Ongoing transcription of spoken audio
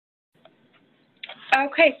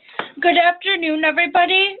Okay, good afternoon,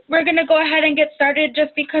 everybody. We're going to go ahead and get started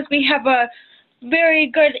just because we have a very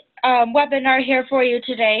good webinar here for you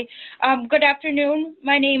today. Good afternoon.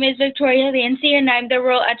 My name is Victoria Lancy, and I'm the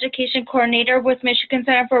Rural Education Coordinator with Michigan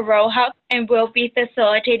Center for Rural Health, and will be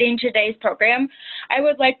facilitating today's program. I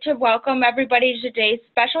would like to welcome everybody to today's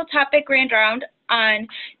special topic grand round on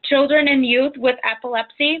children and youth with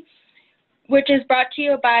epilepsy, which is brought to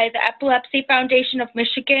you by the Epilepsy Foundation of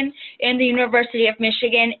Michigan and the University of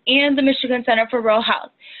Michigan and the Michigan Center for Rural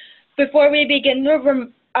Health. Before we begin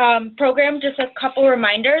the program, just a couple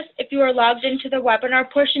reminders. If you are logged into the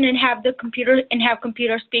webinar portion and have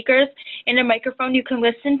computer speakers and a microphone, you can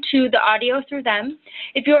listen to the audio through them.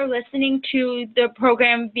 If you are listening to the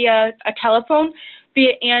program via a telephone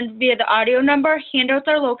via the audio number, handouts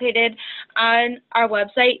are located on our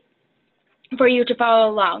website for you to follow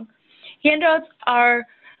along. Handouts are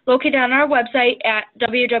located on our website at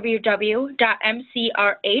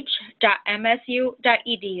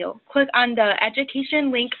www.mcrh.msu.edu. Click on the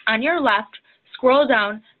education link on your left, scroll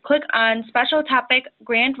down, click on special topic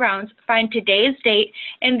grand rounds, find today's date,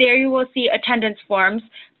 and there you will see attendance forms,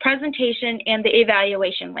 presentation, and the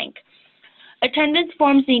evaluation link. Attendance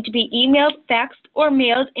forms need to be emailed, faxed, or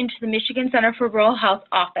mailed into the Michigan Center for Rural Health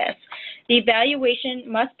office. The evaluation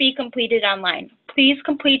must be completed online. Please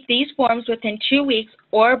complete these forms within 2 weeks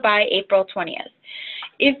or by April 20th.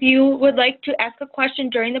 If you would like to ask a question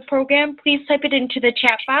during the program, please type it into the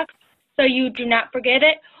chat box so you do not forget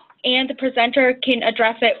it, and the presenter can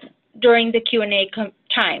address it during the Q&A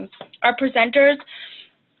time. Our presenters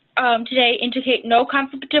today indicate no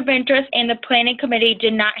conflict of interest, and the planning committee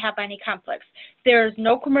did not have any conflicts. There is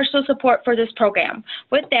no commercial support for this program.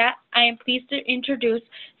 With that, I am pleased to introduce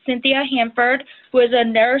Cynthia Hanford, who is a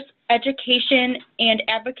nurse, education, and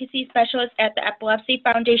advocacy specialist at the Epilepsy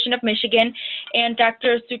Foundation of Michigan, and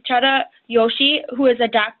Dr. Sucheta Yoshi, who is a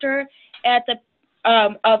doctor at the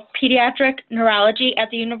of pediatric neurology at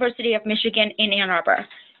the University of Michigan in Ann Arbor.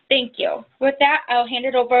 Thank you. With that, I'll hand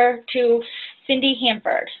it over to Cindy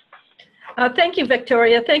Hanford. Thank you,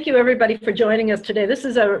 Victoria. Thank you, everybody, for joining us today. This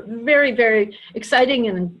is a very, very exciting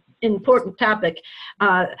and important topic.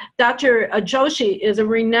 Dr. Joshi is a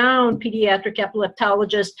renowned pediatric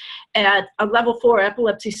epileptologist at a level 4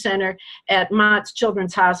 epilepsy center at Mott's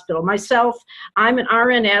Children's Hospital. Myself, I'm an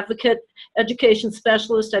RN advocate, education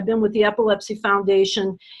specialist. I've been with the Epilepsy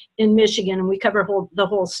Foundation in Michigan, and we cover the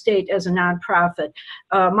whole state as a nonprofit.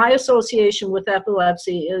 My association with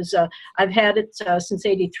epilepsy is, I've had it since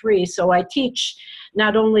 '83, so I teach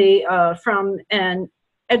not only from an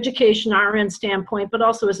education RN standpoint, but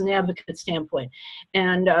also as an advocate standpoint.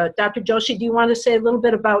 And Dr. Joshi, do you want to say a little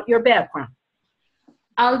bit about your background?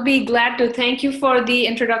 I'll be glad to. Thank you for the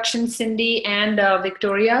introduction, Cindy and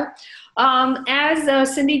Victoria.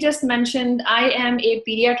 As Cindy just mentioned, I am a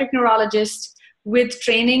pediatric neurologist with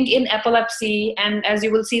training in epilepsy, and as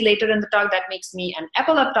you will see later in the talk, that makes me an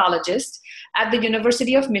epileptologist at the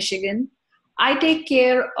University of Michigan. I take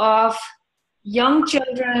care of young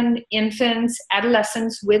children, infants,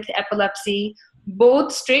 adolescents with epilepsy,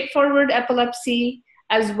 both straightforward epilepsy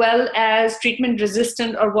as well as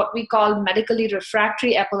treatment-resistant, or what we call medically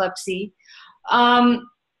refractory epilepsy. I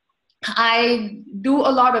do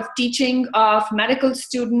a lot of teaching of medical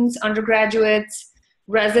students, undergraduates,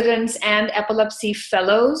 residents, and epilepsy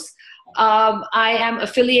fellows. I am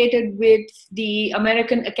affiliated with the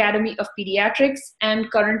American Academy of Pediatrics,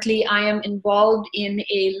 and currently I am involved in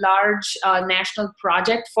a large national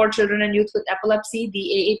project for children and youth with epilepsy.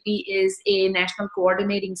 The AAP is a national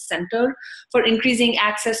coordinating center for increasing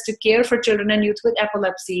access to care for children and youth with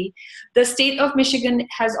epilepsy. The state of Michigan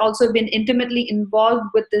has also been intimately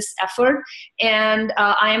involved with this effort, and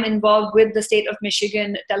I am involved with the state of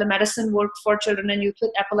Michigan telemedicine work for children and youth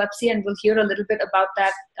with epilepsy, and we'll hear a little bit about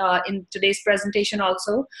that in today's presentation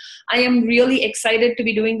also. I am really excited to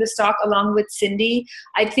be doing this talk along with Cindy.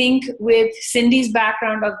 I think with Cindy's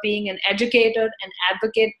background of being an educator, an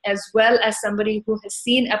advocate, as well as somebody who has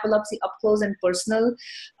seen epilepsy up close and personal,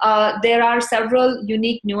 there are several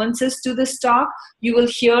unique nuances to this talk. You will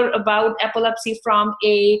hear about epilepsy from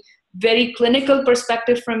a very clinical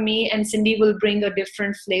perspective from me, and Cindy will bring a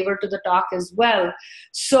different flavor to the talk as well.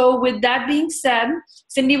 So with that being said,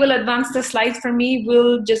 Cindy will advance the slides for me.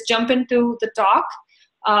 We'll just jump into the talk.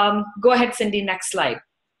 Go ahead, Cindy, next slide.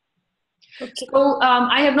 Okay. So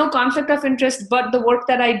I have no conflict of interest, but the work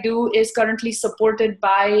that I do is currently supported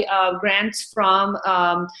by grants from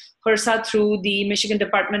HRSA through the Michigan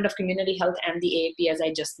Department of Community Health and the AAP, as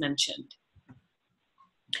I just mentioned.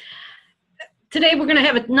 Today we're going to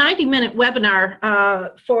have a 90-minute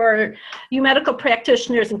webinar for you medical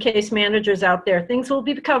practitioners and case managers out there. Things we'll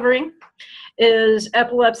be covering is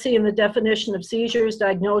epilepsy and the definition of seizures,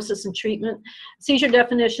 diagnosis and treatment, seizure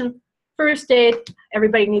definition, first aid,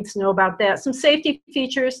 everybody needs to know about that, some safety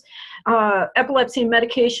features, epilepsy and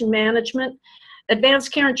medication management,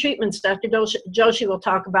 advanced care and treatments, Dr. Joshi will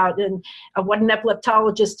talk about, and what an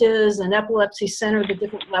epileptologist is, an epilepsy center, the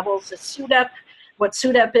different levels, SUDEP, what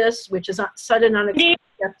SUDEP is, which is sudden unexpected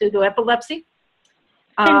death due to epilepsy.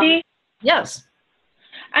 Cindy? Yes.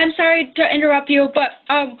 I'm sorry to interrupt you, but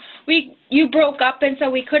you broke up, and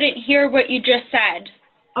so we couldn't hear what you just said.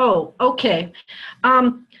 Oh, okay.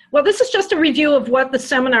 Well, this is just a review of what the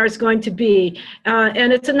seminar is going to be,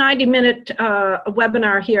 and it's a 90-minute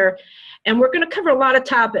webinar here. And we're going to cover a lot of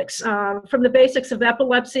topics, from the basics of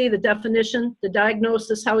epilepsy, the definition, the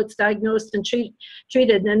diagnosis, how it's diagnosed and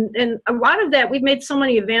treated. And a lot of that, we've made so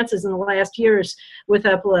many advances in the last years with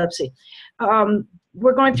epilepsy.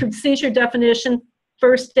 We're going through seizure definition,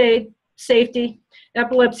 first aid, safety,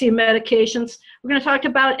 epilepsy and medications. We're going to talk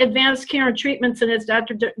about advanced care and treatments, and as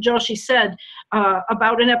Dr. Joshi said,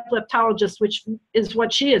 about an epileptologist, which is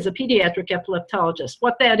what she is, a pediatric epileptologist,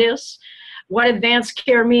 what that is, what advanced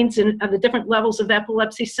care means in the different levels of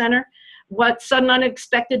epilepsy center, what sudden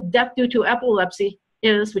unexpected death due to epilepsy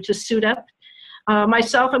is, which is SUDEP.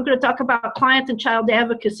 Myself, I'm going to talk about client and child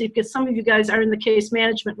advocacy because some of you guys are in the case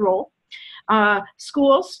management role.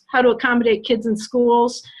 Schools, how to accommodate kids in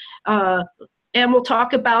schools, and we'll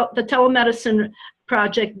talk about the telemedicine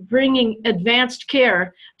project, bringing advanced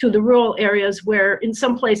care to the rural areas where in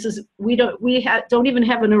some places we don't even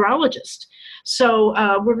have a neurologist.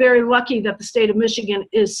 So we're very lucky that the state of Michigan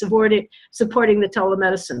is supporting the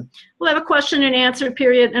telemedicine. We'll have a question and answer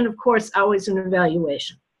period, and of course, always an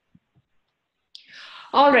evaluation.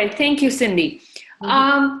 All right, thank you, Cindy.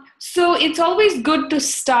 So it's always good to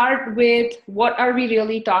start with what are we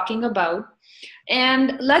really talking about?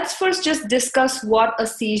 And let's first just discuss what a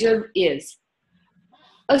seizure is.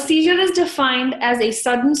 A seizure is defined as a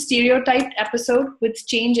sudden stereotyped episode with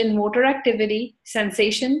change in motor activity,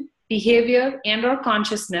 sensation, behavior, and or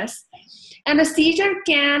consciousness. And a seizure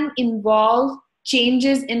can involve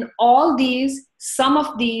changes in all these, some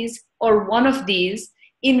of these, or one of these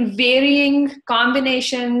in varying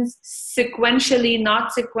combinations, sequentially,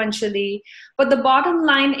 not sequentially. But the bottom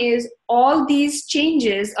line is all these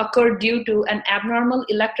changes occur due to an abnormal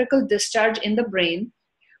electrical discharge in the brain,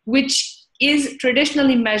 which is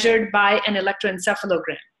traditionally measured by an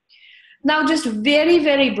electroencephalogram. Now, just very,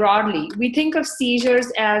 very broadly, we think of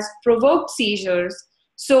seizures as provoked seizures.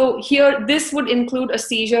 So here, this would include a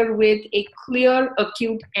seizure with a clear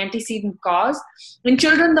acute antecedent cause. In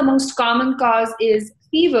children, the most common cause is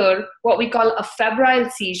fever, what we call a febrile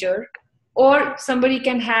seizure, or somebody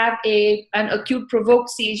can have an acute provoked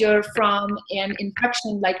seizure from an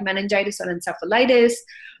infection like meningitis or encephalitis,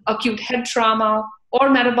 acute head trauma, or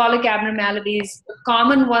metabolic abnormalities. The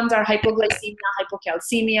common ones are hypoglycemia,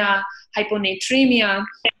 hypocalcemia, hyponatremia.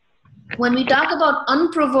 When we talk about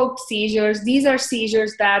unprovoked seizures, these are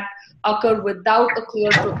seizures that occur without a clear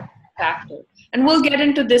provoking factor. And we'll get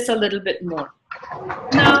into this a little bit more.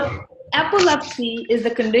 Now, epilepsy is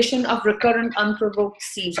the condition of recurrent unprovoked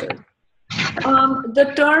seizure.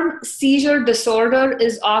 The term seizure disorder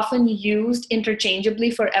is often used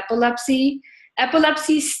interchangeably for epilepsy.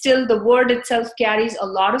 Epilepsy still, the word itself carries a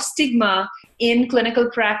lot of stigma in clinical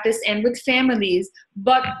practice and with families,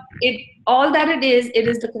 but all that it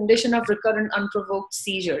is the condition of recurrent unprovoked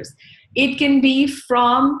seizures. It can be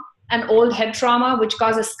from an old head trauma, which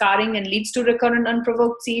causes scarring and leads to recurrent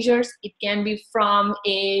unprovoked seizures. It can be from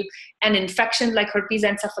an infection like herpes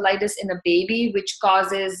encephalitis in a baby, which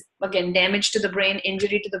causes, again, damage to the brain,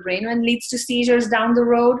 injury to the brain, and leads to seizures down the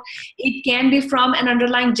road. It can be from an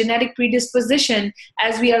underlying genetic predisposition,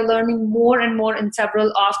 as we are learning more and more in several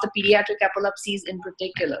of the pediatric epilepsies in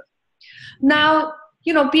particular. Now,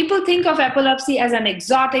 people think of epilepsy as an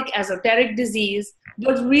exotic, esoteric disease,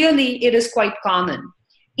 but really it is quite common.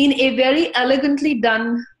 In a very elegantly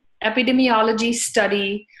done epidemiology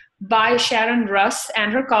study by Sharon Russ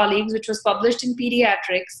and her colleagues, which was published in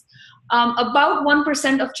Pediatrics, about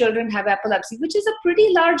 1% of children have epilepsy, which is a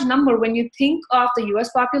pretty large number when you think of the US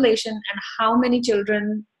population and how many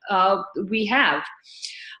children we have.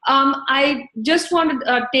 I just want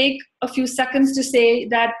to take a few seconds to say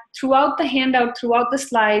that throughout the handout, throughout the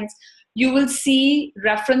slides, you will see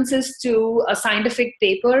references to scientific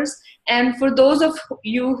papers. And for those of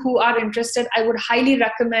you who are interested, I would highly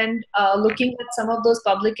recommend looking at some of those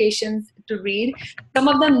publications to read. Some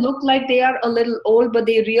of them look like they are a little old, but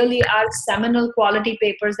they really are seminal quality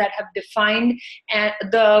papers that have defined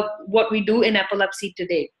what we do in epilepsy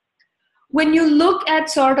today. When you look at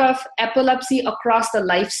sort of epilepsy across the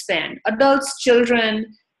lifespan, adults, children,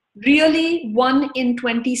 really 1 in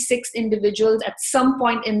 26 individuals at some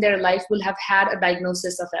point in their life will have had a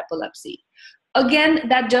diagnosis of epilepsy. Again,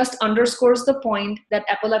 that just underscores the point that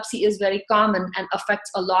epilepsy is very common and affects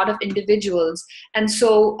a lot of individuals. And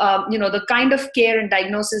so, the kind of care and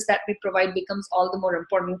diagnosis that we provide becomes all the more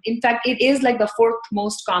important. In fact, it is like the 4th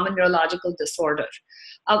most common neurological disorder.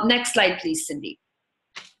 Next slide, please, Cindy.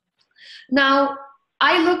 Now,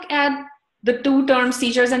 I look at the 2 terms,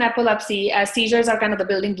 seizures and epilepsy, as seizures are kind of the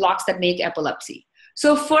building blocks that make epilepsy.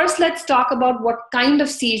 So first, let's talk about what kind of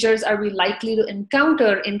seizures are we likely to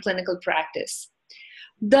encounter in clinical practice.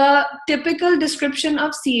 The typical description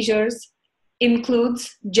of seizures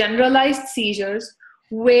includes generalized seizures,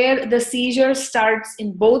 where the seizure starts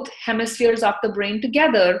in both hemispheres of the brain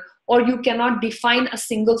together, or you cannot define a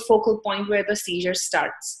single focal point where the seizure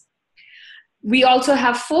starts. We also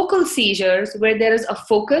have focal seizures, where there is a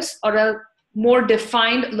focus or a more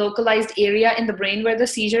defined localized area in the brain where the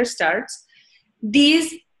seizure starts.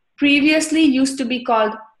 These previously used to be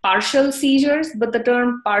called partial seizures, but the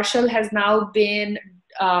term partial has now been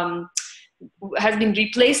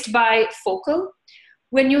replaced by focal.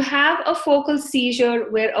 When you have a focal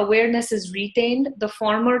seizure where awareness is retained, the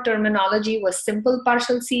former terminology was simple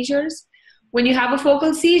partial seizures. When you have a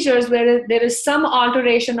focal seizures where there is some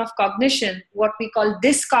alteration of cognition, what we call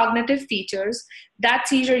dyscognitive features, that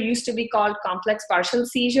seizure used to be called complex partial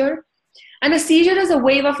seizure. And a seizure is a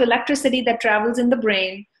wave of electricity that travels in the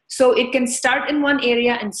brain. So it can start in one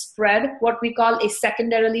area and spread, what we call a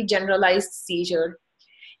secondarily generalized seizure.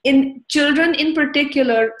 In children in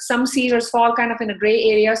particular, some seizures fall kind of in a gray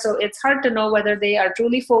area, so it's hard to know whether they are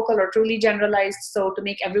truly focal or truly generalized. So to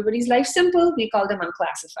make everybody's life simple, we call them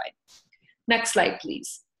unclassified. Next slide,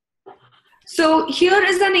 please. So here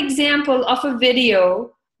is an example of a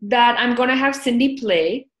video that I'm going to have Cindy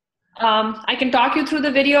play. I can talk you through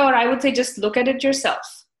the video, or I would say just look at it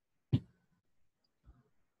yourself.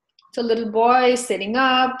 It's a little boy sitting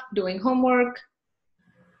up, doing homework.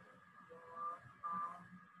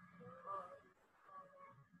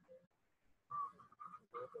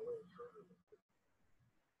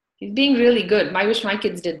 He's being really good. I wish my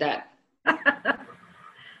kids did that.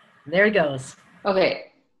 There he goes.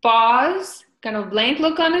 Okay, pause, kind of blank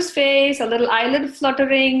look on his face, a little eyelid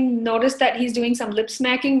fluttering. Notice that he's doing some lip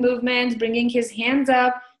smacking movements, bringing his hands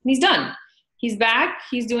up, and he's done. He's back,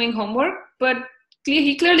 he's doing homework, but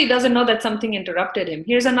he clearly doesn't know that something interrupted him.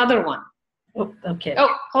 Here's another one. Oh, okay.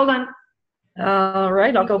 Oh, hold on. All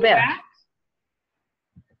right, I'll go back.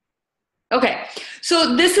 Okay,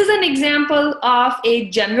 so this is an example of a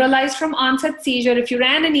generalized from onset seizure. If you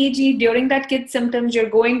ran an EEG during that kid's symptoms, you're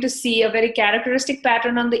going to see a very characteristic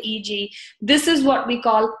pattern on the EEG. This is what we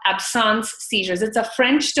call absence seizures. It's a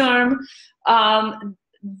French term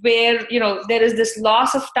where there is this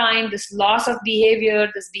loss of time, this loss of behavior,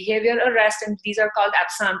 this behavior arrest, and these are called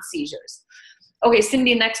absence seizures. Okay,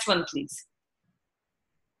 Cindy, next one, please.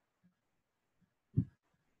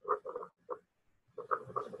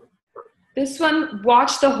 This one,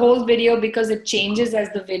 watch the whole video because it changes as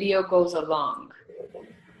the video goes along.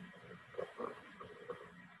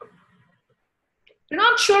 You're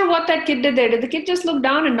not sure what that kid did there. Did the kid just look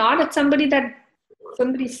down and nod at somebody that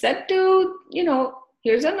somebody said to?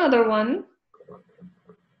 Here's another one.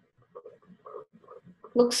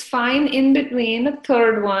 Looks fine in between. A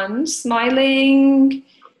third one, smiling.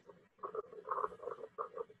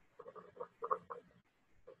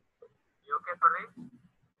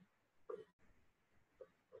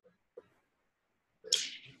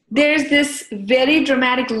 There's this very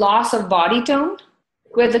dramatic loss of body tone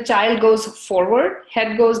where the child goes forward,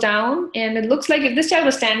 head goes down, and it looks like if this child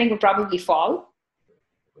was standing, would probably fall.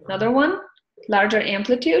 Another one, larger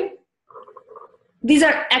amplitude. These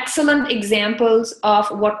are excellent examples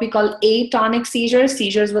of what we call atonic seizures,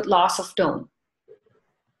 seizures with loss of tone.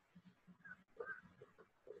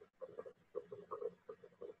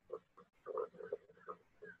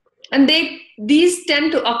 And these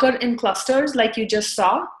tend to occur in clusters like you just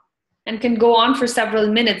saw, and can go on for several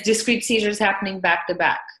minutes, discrete seizures happening back to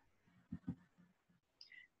back.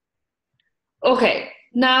 Okay,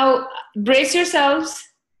 now brace yourselves.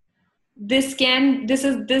 These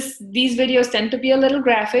videos tend to be a little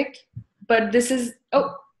graphic, but this is,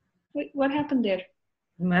 oh, wait, what happened there?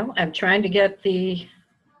 Well, I'm trying to get the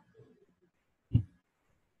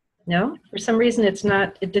No, for some reason it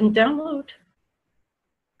didn't download.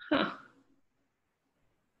 Huh.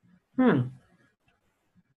 Hmm.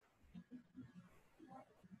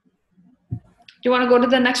 Do you want to go to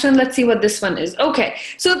the next one? Let's see what this one is. Okay,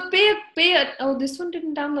 so pay it. Oh, this one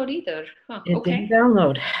didn't download either. Huh. It Okay, didn't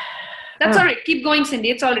download. that's all right. Keep going, Cindy.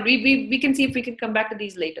 It's all right. We can see if we can come back to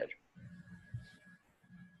these later.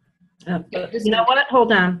 You know what?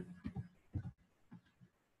 Hold on.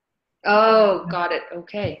 Oh, got it.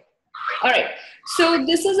 Okay. All right. So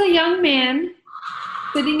this is a young man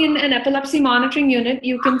sitting in an epilepsy monitoring unit.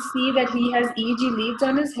 You can see that he has EEG leads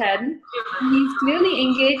on his head. He's clearly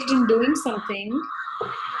engaged in doing something.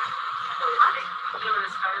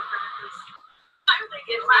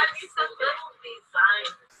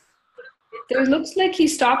 It looks like he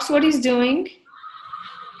stops what he's doing.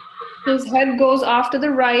 His head goes off to the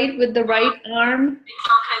right with the right arm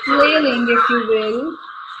flailing, if you will.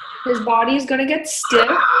 His body is going to get stiff.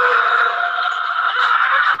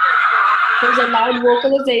 There's a loud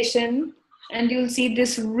vocalization, and you'll see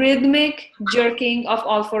this rhythmic jerking of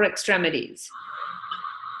all four extremities.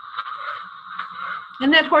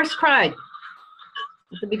 And that horse cried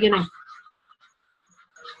at the beginning.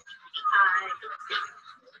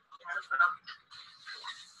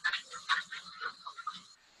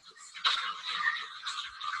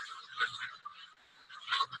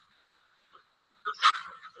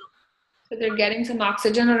 So they're getting some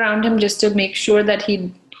oxygen around him just to make sure that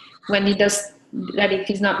if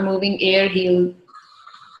he's not moving air, he'll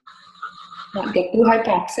not get too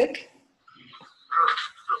hypoxic.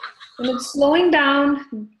 When it's slowing down,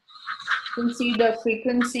 you can see the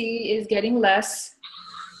frequency is getting less.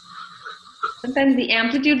 Sometimes the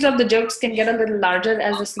amplitudes of the jerks can get a little larger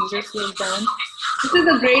as the seizure slows down. This is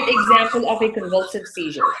a great example of a convulsive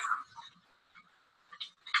seizure.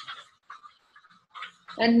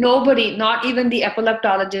 And nobody, not even the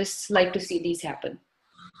epileptologists, like to see these happen.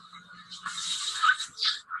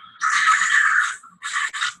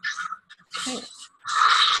 Okay.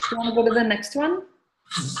 You want to go to the next one?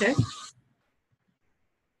 Okay.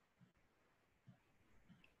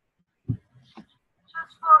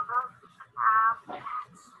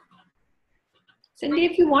 Cindy,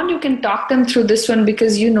 if you want, you can talk them through this one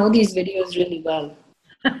because you know these videos really well.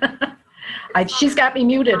 She's got me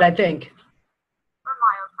muted, I think.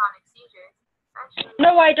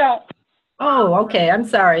 No, I don't. Oh, okay. I'm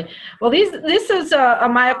sorry. Well, this is a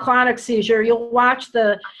myoclonic seizure. You'll watch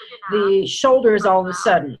the shoulders all of a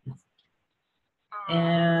sudden.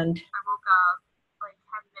 And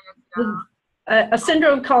a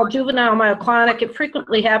syndrome called juvenile myoclonic. It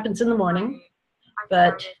frequently happens in the morning,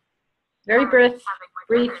 but very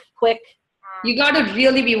brief, quick. You got to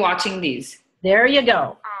really be watching these. There you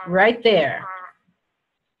go. Right there.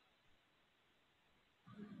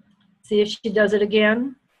 See if she does it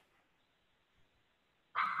again.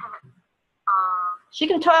 She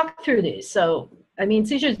can talk through these. So, I mean,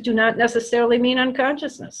 seizures do not necessarily mean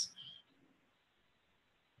unconsciousness.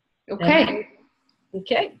 Okay.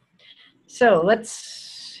 Okay. So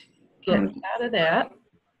let's get out of that.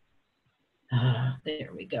 There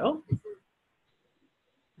we go.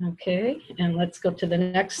 Okay, and let's go to the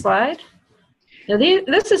next slide. Now,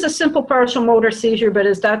 this is a simple partial motor seizure, but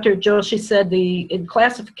as Dr. Joshi said, the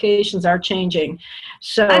classifications are changing.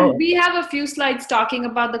 So, and we have a few slides talking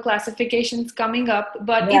about the classifications coming up,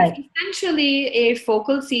 but right. It's essentially a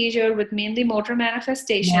focal seizure with mainly motor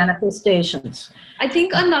manifestations. I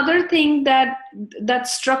think another thing that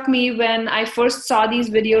struck me when I first saw these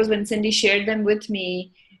videos, when Cindy shared them with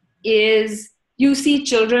me, is you see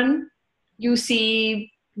children, you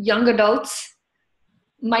see young adults.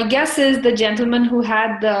 My guess is the gentleman who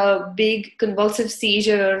had the big convulsive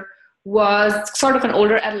seizure was sort of an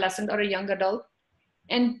older adolescent or a young adult.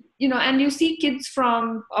 And, and you see kids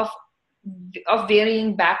of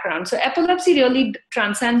varying backgrounds. So epilepsy really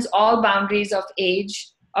transcends all boundaries of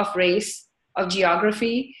age, of race, of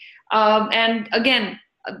geography. And again,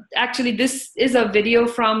 actually, this is a video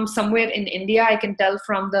from somewhere in India. I can tell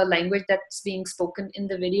from the language that's being spoken in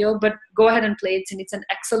the video, but go ahead and play it, and it's an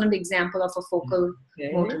excellent example of a focal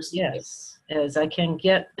motor seizure. Yes, as I can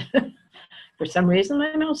get. For some reason,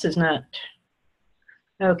 my mouse is not.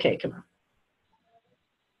 Okay, come on.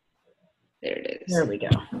 There it is. There we go.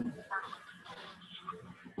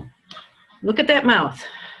 Look at that mouth.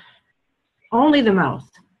 Only the mouth.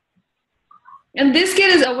 And this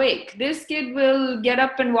kid is awake. This kid will get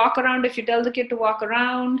up and walk around if you tell the kid to walk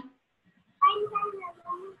around.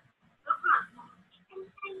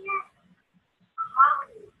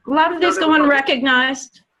 A lot of these go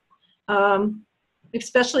unrecognized,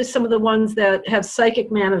 especially some of the ones that have psychic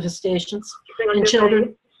manifestations in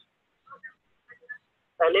children.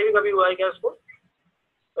 पहले भी कभी हुआ है क्या इसको?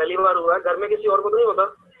 पहली बार हुआ है? घर में किसी और को तो नहीं होता?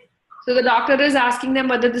 So the doctor is asking them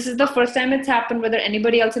whether this is the first time it's happened, whether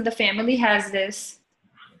anybody else in the family has this.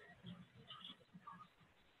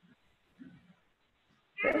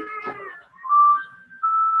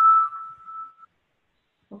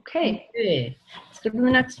 Okay. Let's go to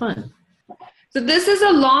the next one. So this is a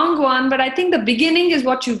long one, but I think the beginning is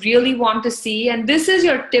what you really want to see. And this is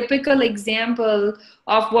your typical example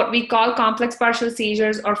of what we call complex partial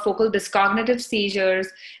seizures or focal dyscognitive seizures.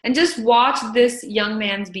 And just watch this young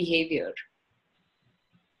man's behavior.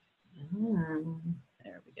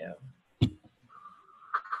 There we go.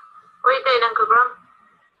 What are you doing, Uncle Graham?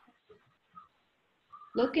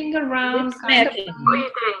 Looking around. What are you doing?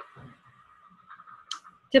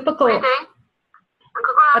 Typical What are you doing?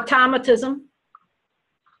 Uncle Graham? automatism.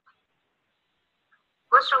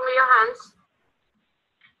 What's wrong with your hands?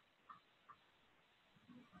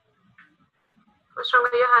 What's wrong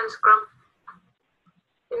with your hands, Graham?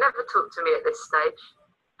 You never talk to me at this stage.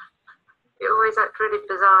 You always act really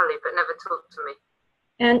bizarrely, but never talk to me.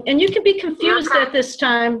 And you can be confused at this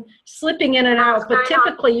time, slipping in and out, but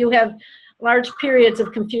typically you have large periods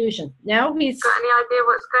of confusion. Now he's... Got any idea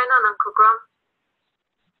what's going on, Uncle Graham?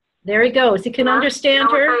 There he goes. He can understand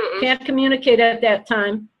her, can't communicate at that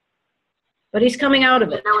time, but he's coming out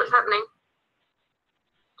of it. Do you know what's happening?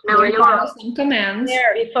 Do you know where you are? Some commands.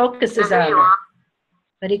 There, he focuses on her,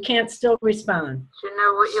 but he can't still respond. Do you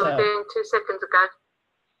know what you were doing 2 seconds ago?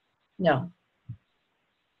 No.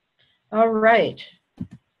 All right.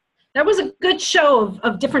 That was a good show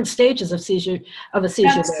of different stages of a seizure.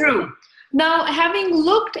 That's true. Now, having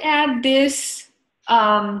looked at this,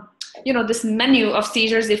 this menu of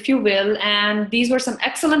seizures, if you will, and these were some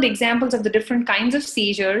excellent examples of the different kinds of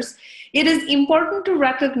seizures, it is important to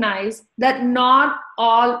recognize that not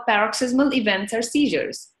all paroxysmal events are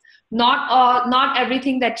seizures. Not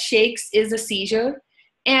everything that shakes is a seizure.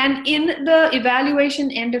 And in the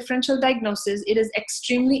evaluation and differential diagnosis, it is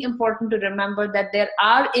extremely important to remember that there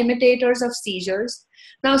are imitators of seizures.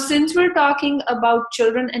 Now, since we're talking about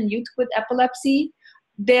children and youth with epilepsy,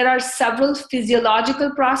 there are several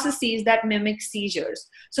physiological processes that mimic seizures.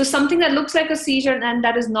 So something that looks like a seizure and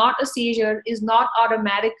that is not a seizure is not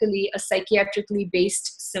automatically a psychiatrically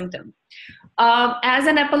based symptom. As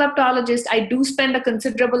an epileptologist, I do spend a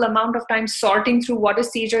considerable amount of time sorting through what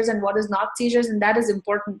is seizures and what is not seizures, and that is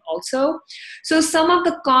important also. So some of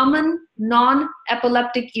the common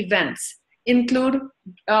non-epileptic events include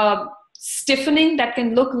stiffening that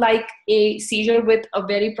can look like a seizure with a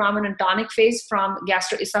very prominent tonic phase from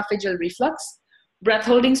gastroesophageal reflux. Breath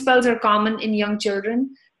holding spells are common in young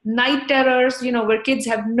children. Night terrors, where kids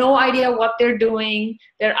have no idea what they're doing.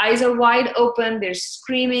 Their eyes are wide open. They're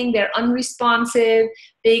screaming. They're unresponsive.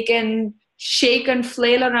 They can shake and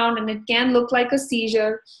flail around, and it can look like a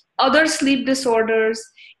seizure. Other sleep disorders.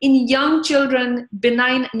 In young children,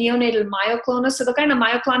 benign neonatal myoclonus, so the kind of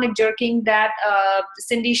myoclonic jerking that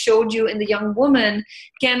Cindy showed you in the young woman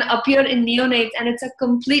can appear in neonates, and it's a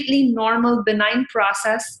completely normal, benign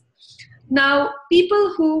process. Now,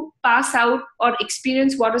 people who pass out or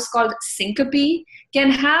experience what is called syncope can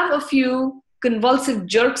have a few convulsive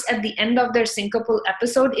jerks at the end of their syncopal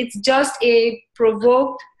episode. It's just a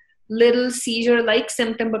provoked little seizure-like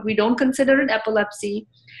symptom, but we don't consider it epilepsy.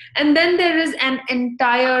 And then there is an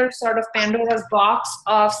entire sort of Pandora's box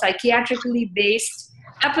of psychiatrically based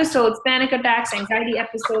episodes, panic attacks, anxiety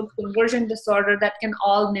episodes, conversion disorder that can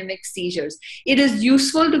all mimic seizures. It is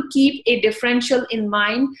useful to keep a differential in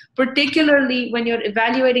mind, particularly when you're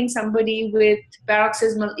evaluating somebody with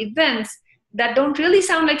paroxysmal events that don't really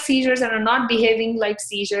sound like seizures and are not behaving like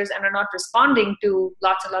seizures and are not responding to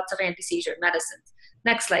lots and lots of anti-seizure medicines.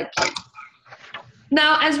 Next slide, please.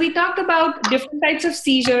 Now, as we talked about different types of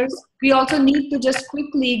seizures, we also need to just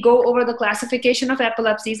quickly go over the classification of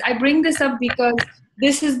epilepsies. I bring this up because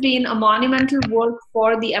this has been a monumental work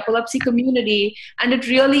for the epilepsy community, and it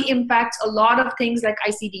really impacts a lot of things like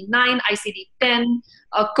ICD-9, ICD-10,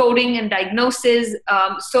 coding and diagnosis.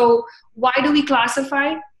 So why do we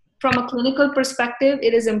classify? From a clinical perspective,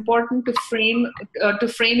 it is important to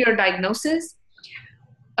frame your diagnosis.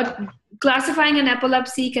 Classifying an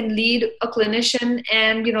epilepsy can lead a clinician,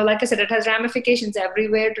 and like I said, it has ramifications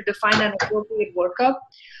everywhere to define an appropriate workup.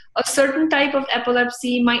 A certain type of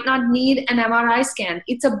epilepsy might not need an MRI scan.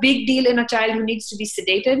 It's a big deal in a child who needs to be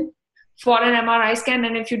sedated for an MRI scan,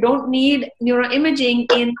 and if you don't need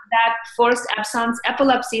neuroimaging in that first absence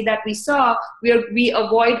epilepsy that we saw, we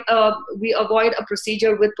avoid a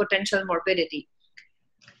procedure with potential morbidity.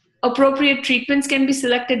 Appropriate treatments can be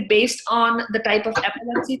selected based on the type of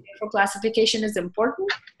epilepsy, therefore classification is important.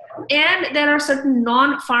 And there are certain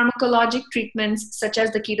non-pharmacologic treatments, such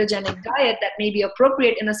as the ketogenic diet, that may be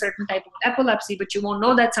appropriate in a certain type of epilepsy, but you won't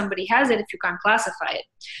know that somebody has it if you can't classify it.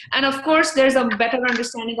 And of course, there's a better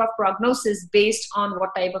understanding of prognosis based on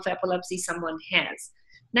what type of epilepsy someone has.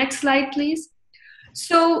 Next slide, please.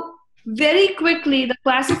 So very quickly, the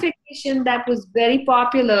classification that was very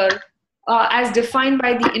popular as defined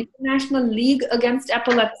by the International League Against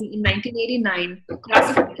Epilepsy in 1989,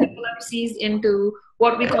 classified epilepsies into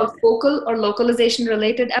what we call focal or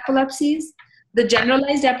localization-related epilepsies, the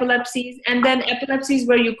generalized epilepsies, and then epilepsies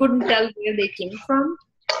where you couldn't tell where they came from.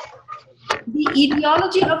 The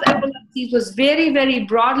etiology of epilepsies was very, very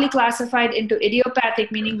broadly classified into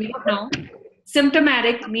idiopathic, meaning we don't know,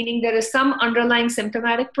 symptomatic, meaning there is some underlying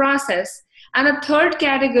symptomatic process, and a third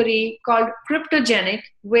category called cryptogenic,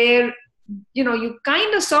 where you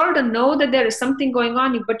kind of sort of know that there is something going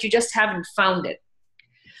on, but you just haven't found it.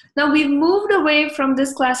 Now, we've moved away from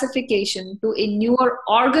this classification to a newer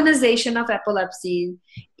organization of epilepsy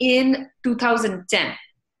in 2010.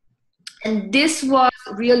 And this was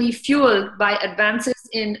really fueled by advances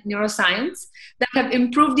in neuroscience that have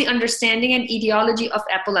improved the understanding and etiology of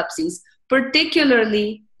epilepsies,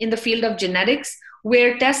 particularly in the field of genetics,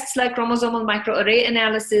 where tests like chromosomal microarray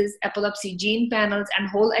analysis, epilepsy gene panels, and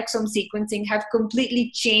whole exome sequencing have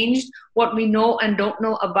completely changed what we know and don't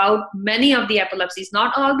know about many of the epilepsies,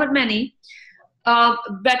 not all, but many.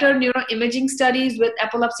 Better neuroimaging studies with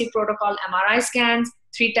epilepsy protocol MRI scans,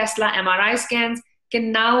 3 Tesla MRI scans,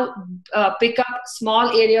 can now pick up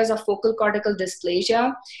small areas of focal cortical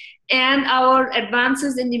dysplasia. And our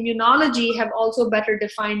advances in immunology have also better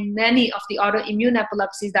defined many of the autoimmune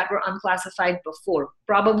epilepsies that were unclassified before,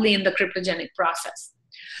 probably in the cryptogenic process.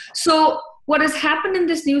 So what has happened in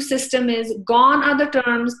this new system is gone are the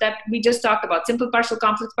terms that we just talked about, simple partial,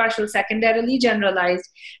 complex partial, secondarily generalized,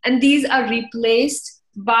 and these are replaced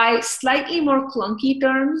by slightly more clunky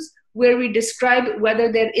terms where we describe whether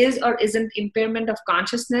there is or isn't impairment of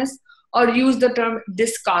consciousness, or use the term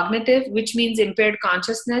dyscognitive, which means impaired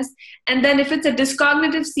consciousness. And then if it's a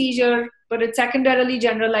dyscognitive seizure, but it secondarily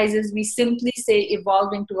generalizes, we simply say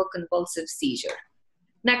evolving to a convulsive seizure.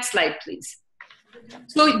 Next slide, please.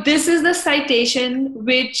 So this is the citation,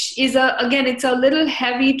 which is, again, it's a little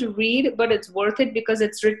heavy to read, but it's worth it because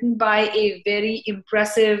it's written by a very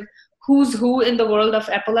impressive who's who in the world of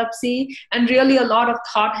epilepsy. And really a lot of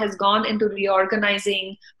thought has gone into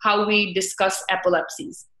reorganizing how we discuss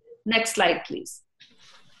epilepsies. Next slide, please.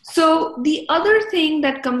 So the other thing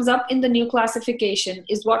that comes up in the new classification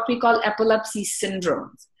is what we call epilepsy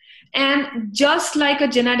syndromes. And just like a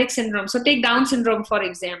genetic syndrome, so take Down syndrome, for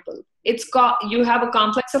example, you have a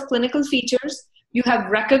complex of clinical features, you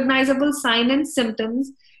have recognizable signs and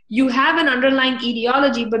symptoms, you have an underlying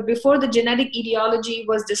etiology, but before the genetic etiology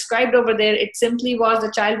was described over there, it simply was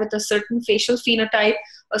a child with a certain facial phenotype,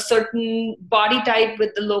 a certain body type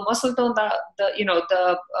with the low muscle tone,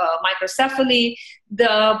 the microcephaly,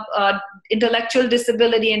 the intellectual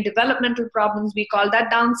disability and developmental problems, we call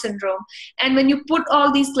that Down syndrome. And when you put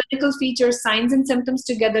all these clinical features, signs and symptoms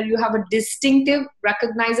together, you have a distinctive,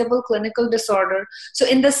 recognizable clinical disorder. So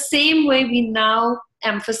in the same way, we now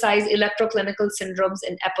emphasize electroclinical syndromes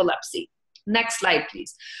in epilepsy. Next slide,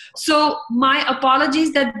 please. So my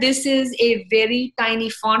apologies that this is a very tiny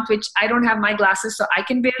font, which I don't have my glasses, so I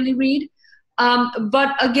can barely read.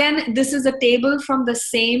 But again, this is a table from the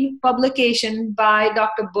same publication by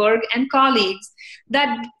Dr. Berg and colleagues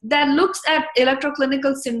that looks at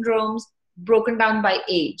electroclinical syndromes broken down by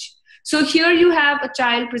age. So here you have a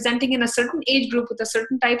child presenting in a certain age group with a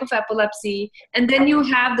certain type of epilepsy, and then you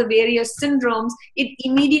have the various syndromes. It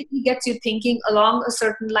immediately gets you thinking along a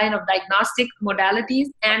certain line of diagnostic modalities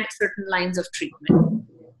and certain lines of treatment.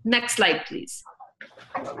 Next slide, please.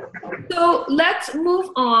 So let's move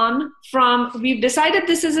on from, we've decided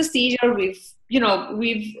this is a seizure,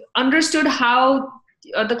 we've understood how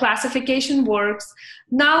the classification works.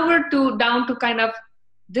 Now we're down to kind of,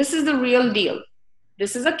 this is the real deal.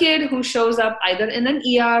 This is a kid who shows up either in an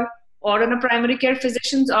ER or in a primary care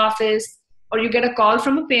physician's office, or you get a call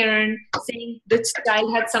from a parent saying this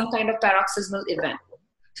child had some kind of paroxysmal event.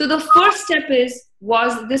 So the first step is,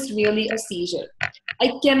 was this really a seizure?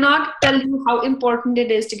 I cannot tell you how important it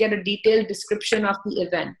is to get a detailed description of the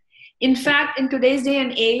event. In fact, in today's day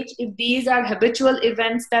and age, if these are habitual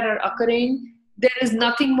events that are occurring, there is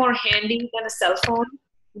nothing more handy than a cell phone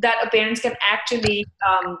that a parents can actually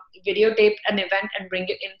videotape an event and bring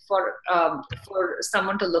it in for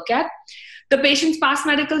someone to look at. The patient's past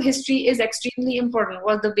medical history is extremely important.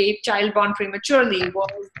 Was the child born prematurely?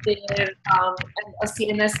 Was there a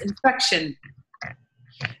CNS infection?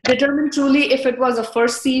 Determine truly if it was a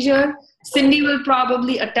first seizure. Cindy will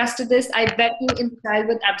probably attest to this. I bet you in the child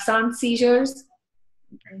with absence seizures,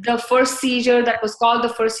 the first seizure that was called the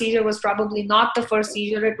first seizure was probably not the first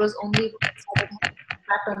seizure. It was only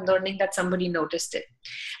on learning that somebody noticed it.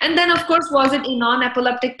 And then, of course, was it a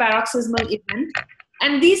non-epileptic paroxysmal event?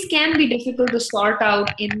 And these can be difficult to sort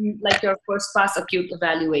out in like your first pass acute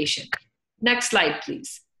evaluation. Next slide,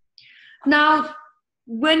 please. Now,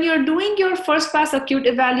 when you're doing your first pass acute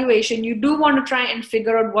evaluation, you do want to try and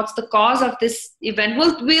figure out what's the cause of this event.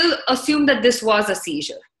 We'll assume that this was a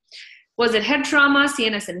seizure. Was it head trauma,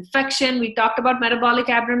 CNS infection? We talked about metabolic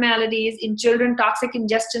abnormalities. In children, toxic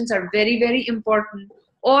ingestions are very, very important.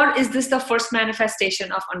 Or is this the first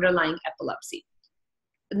manifestation of underlying epilepsy?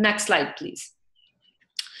 Next slide, please.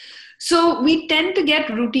 So we tend to get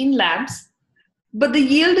routine labs, but the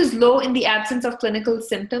yield is low in the absence of clinical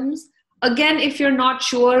symptoms. Again, if you're not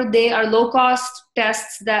sure, they are low-cost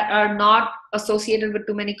tests that are not associated with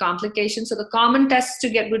too many complications. So the common tests to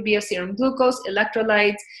get would be a serum glucose,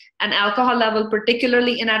 electrolytes, and alcohol level,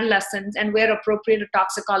 particularly in adolescents, and where appropriate, a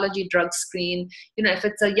toxicology drug screen. You know, if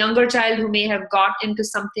it's a younger child who may have got into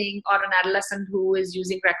something, or an adolescent who is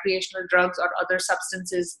using recreational drugs or other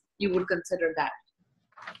substances, you would consider that.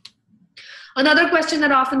 Another question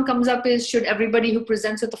that often comes up is, should everybody who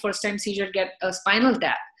presents with a first-time seizure get a spinal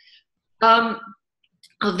tap?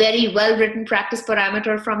 A very well-written practice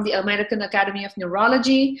parameter from the American Academy of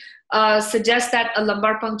Neurology suggests that a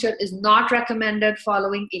lumbar puncture is not recommended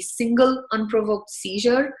following a single unprovoked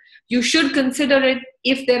seizure. You should consider it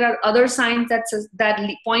if there are other signs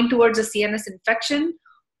that point towards a CNS infection.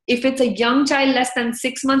 If it's a young child less than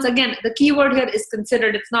 6 months, again, the key word here is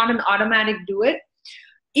considered. It's not an automatic do it.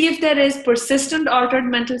 If there is persistent altered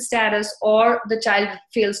mental status or the child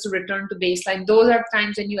fails to return to baseline, those are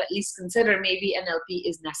times when you at least consider maybe an LP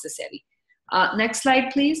is necessary. Next slide,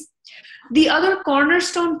 please. The other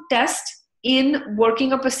cornerstone test in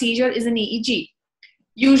working up a seizure is an EEG.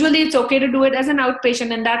 Usually it's okay to do it as an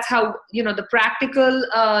outpatient, and that's how, you know, the practical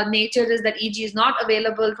nature is that EEG is not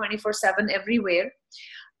available 24/7 everywhere.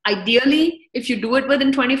 Ideally, if you do it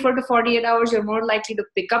within 24 to 48 hours, you're more likely to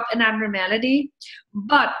pick up an abnormality.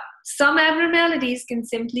 But some abnormalities can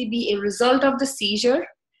simply be a result of the seizure,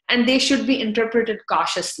 and they should be interpreted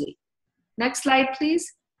cautiously. Next slide,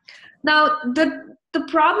 please. Now, the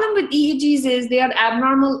problem with EEGs is they are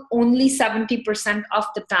abnormal only 70% of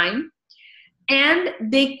the time. And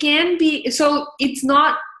they can be, so it's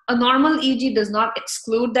not, a normal EEG does not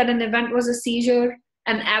exclude that an event was a seizure.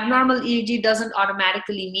 An abnormal EEG doesn't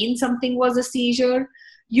automatically mean something was a seizure.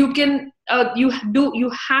 You can, you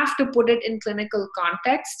have to put it in clinical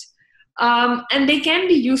context. And they can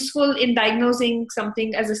be useful in diagnosing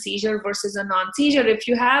something as a seizure versus a non-seizure. If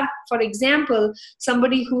you have, for example,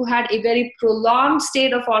 somebody who had a very prolonged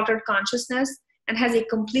state of altered consciousness and has a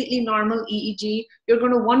completely normal EEG, you're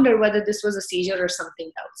going to wonder whether this was a seizure or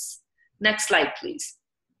something else. Next slide, please.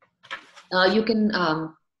 You can,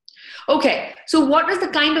 okay, so what is the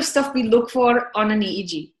kind of stuff we look for on an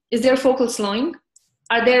EEG? Is there focal slowing?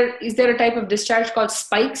 Is there a type of discharge called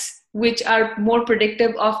spikes, which are more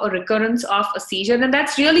predictive of a recurrence of a seizure? And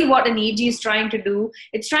that's really what an EEG is trying to do.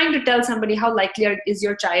 It's trying to tell somebody how likely is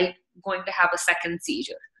your child going to have a second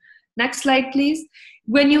seizure. Next slide, please.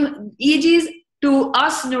 EEGs, to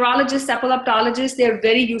us neurologists, epileptologists, they're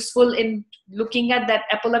very useful in looking at that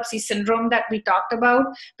epilepsy syndrome that we talked about,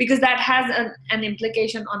 because that has an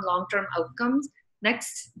implication on long-term outcomes.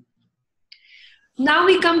 Next. Now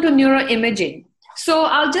we come to neuroimaging. So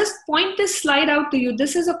I'll just point this slide out to you.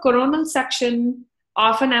 This is a coronal section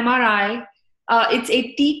of an MRI. It's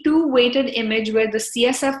a T2 weighted image where the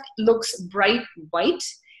CSF looks bright white,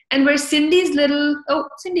 and where Cindy's little, oh,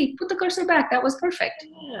 Cindy, put the cursor back. That was perfect.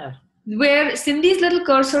 Yeah. Where Cindy's little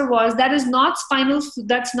cursor was, that is not spinal,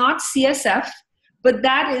 that's not CSF, but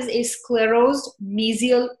that is a sclerosed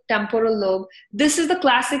mesial temporal lobe. This is the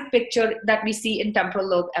classic picture that we see in temporal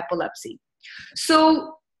lobe epilepsy.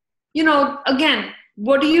 So, you know, again,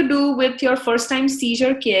 what do you do with your first-time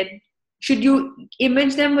seizure kid? Should you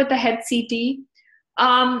image them with a head CT?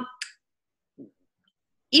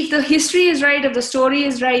 If the history is right, if the story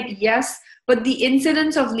is right, yes. But the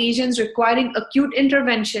incidence of lesions requiring acute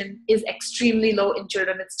intervention is extremely low in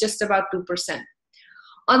children. It's just about 2%.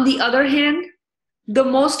 On the other hand, the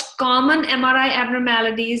most common MRI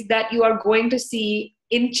abnormalities that you are going to see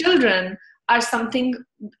in children are something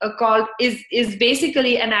called, is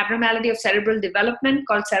basically an abnormality of cerebral development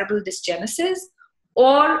called cerebral dysgenesis,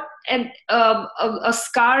 or a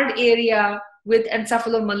scarred area with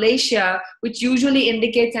encephalomalacia, which usually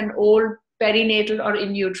indicates an old perinatal or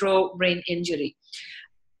in utero brain injury.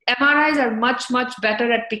 MRIs are much, much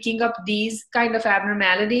better at picking up these kind of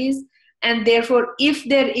abnormalities. And therefore, if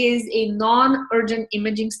there is a non-urgent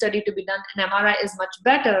imaging study to be done, an MRI is much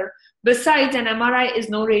better. Besides, an MRI is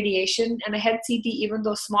no radiation, and a head CT, even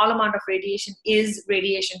though small amount of radiation, is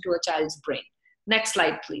radiation to a child's brain. Next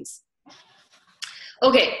slide, please.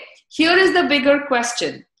 Okay, here is the bigger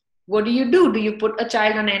question. What do? Do you put a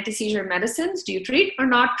child on anti-seizure medicines? Do you treat or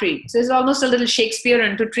not treat? So it's almost a little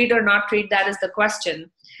Shakespearean, to treat or not treat, that is the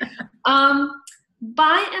question.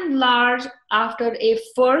 By and large, after a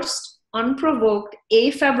first unprovoked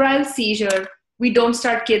afebrile seizure, we don't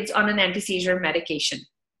start kids on an anti-seizure medication.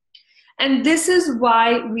 And this is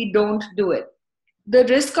why we don't do it. The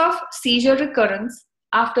risk of seizure recurrence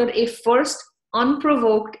after a first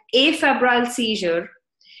unprovoked afebrile seizure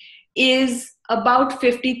is about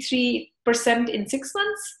 53% in 6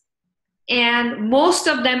 months. And most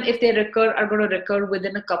of them, if they recur, are going to recur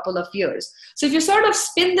within a couple of years. So if you sort of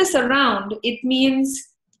spin this around, it means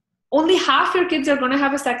only half your kids are going to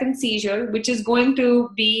have a second seizure, which is going to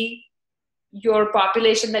be your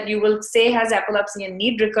population that you will say has epilepsy and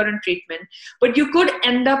need recurrent treatment. But you could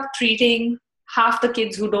end up treating half the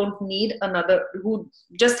kids who don't need another, who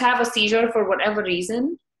just have a seizure for whatever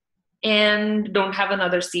reason and don't have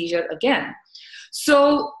another seizure again.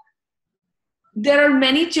 So there are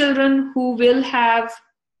many children who will have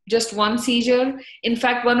just one seizure. In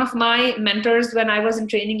fact, one of my mentors when I was in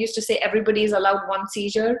training used to say everybody is allowed one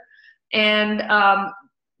seizure. And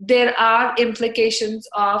there are implications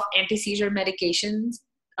of anti-seizure medications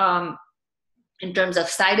in terms of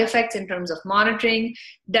side effects, in terms of monitoring.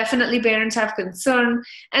 Definitely parents have concern.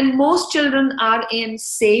 And most children are in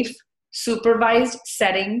safe, supervised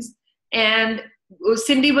settings. And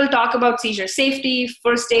Cindy will talk about seizure safety,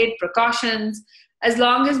 first aid, precautions. As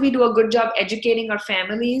long as we do a good job educating our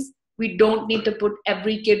families, we don't need to put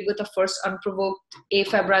every kid with a first unprovoked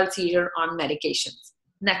afebrile seizure on medications.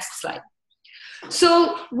 Next slide.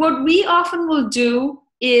 So what we often will do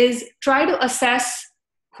is try to assess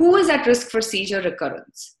who is at risk for seizure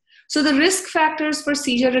recurrence. So the risk factors for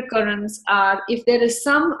seizure recurrence are if there is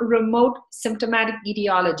some remote symptomatic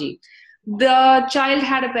etiology. The child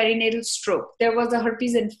had a perinatal stroke. There was a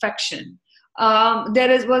herpes infection.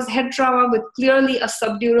 Was head trauma with clearly a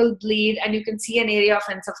subdural bleed, and you can see an area of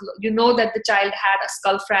encephalopathy. You know that the child had a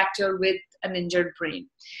skull fracture with an injured brain.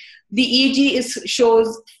 The EEG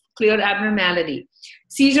shows clear abnormality.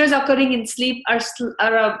 Seizures occurring in sleep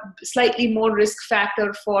are a slightly more risk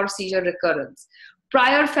factor for seizure recurrence.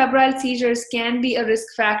 Prior febrile seizures can be a risk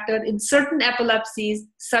factor in certain epilepsies,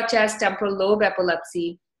 such as temporal lobe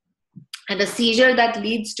epilepsy. And a seizure that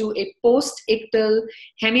leads to a post-ictal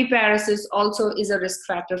hemiparesis also is a risk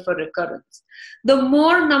factor for recurrence. The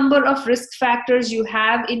more number of risk factors you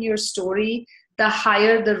have in your story, the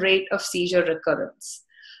higher the rate of seizure recurrence.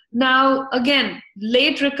 Now, again,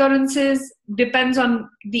 late recurrences depends on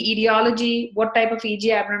the etiology, what type of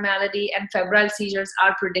EEG abnormality, and febrile seizures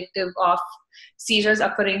are predictive of seizures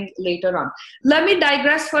occurring later on. Let me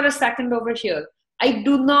digress for a second over here. I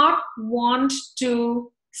do not want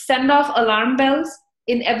to send off alarm bells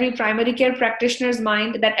in every primary care practitioner's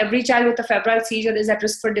mind that every child with a febrile seizure is at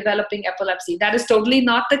risk for developing epilepsy. That is totally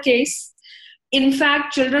not the case. In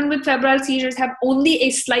fact, children with febrile seizures have only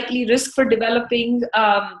a slightly risk for developing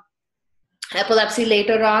epilepsy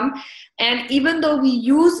later on. And even though we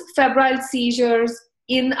use febrile seizures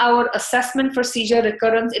in our assessment for seizure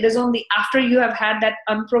recurrence, it is only after you have had that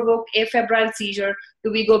unprovoked afebrile seizure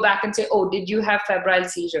do we go back and say, oh, did you have febrile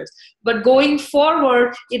seizures? But going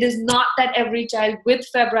forward, it is not that every child with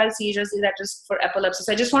febrile seizures is at risk for epilepsy.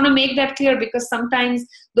 So I just want to make that clear because sometimes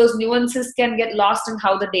those nuances can get lost in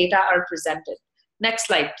how the data are presented. Next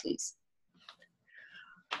slide, please.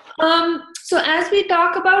 So as we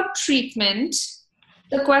talk about treatment,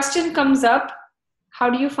 the question comes up, how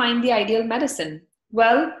do you find the ideal medicine?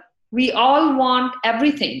 Well, we all want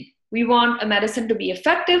everything. We want a medicine to be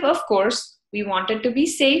effective, of course. We want it to be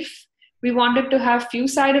safe. We want it to have few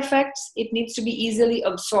side effects. It needs to be easily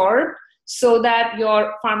absorbed so that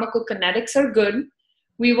your pharmacokinetics are good.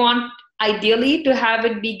 We want ideally to have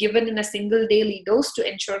it be given in a single daily dose to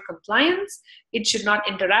ensure compliance. It should not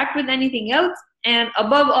interact with anything else. And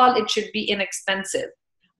above all, it should be inexpensive.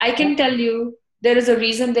 I can tell you there is a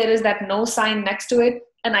reason there is that no sign next to it.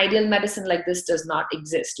 An ideal medicine like this does not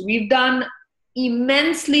exist. We've done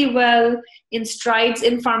immensely well in strides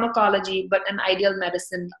in pharmacology, but an ideal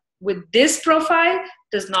medicine with this profile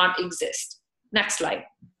does not exist. Next slide.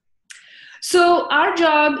 So our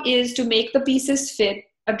job is to make the pieces fit,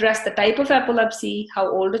 address the type of epilepsy, how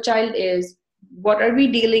old a child is, what are we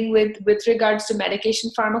dealing with regards to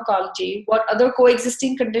medication pharmacology, what other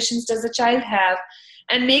coexisting conditions does the child have,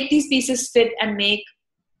 and make these pieces fit and make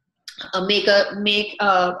make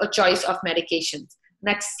a choice of medications.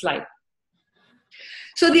 Next slide.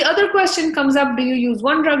 So the other question comes up, do you use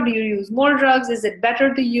one drug? Do you use more drugs? Is it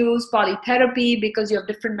better to use polytherapy because you have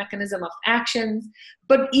different mechanism of actions?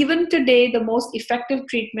 But even today, the most effective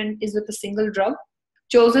treatment is with a single drug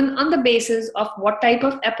chosen on the basis of what type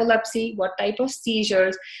of epilepsy, what type of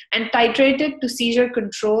seizures, and titrated to seizure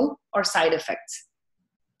control or side effects.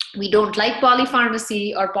 We don't like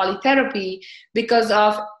polypharmacy or polytherapy because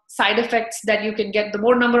of side effects that you can get. The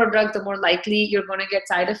more number of drugs, the more likely you're going to get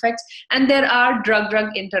side effects. And there are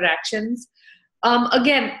drug-drug interactions.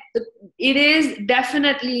 Again, it is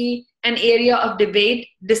definitely an area of debate,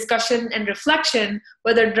 discussion, and reflection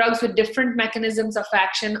whether drugs with different mechanisms of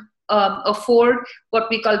action afford what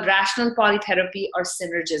we call rational polytherapy or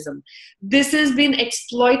synergism. This has been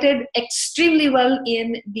exploited extremely well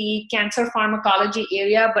in the cancer pharmacology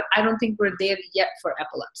area, but I don't think we're there yet for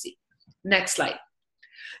epilepsy. Next slide.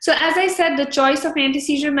 So as I said, the choice of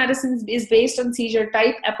anti-seizure medicines is based on seizure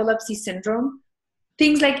type, epilepsy syndrome.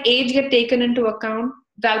 Things like age get taken into account.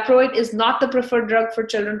 Valproate is not the preferred drug for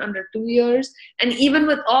children under 2 years. And even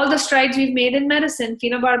with all the strides we've made in medicine,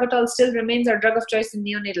 phenobarbital still remains our drug of choice in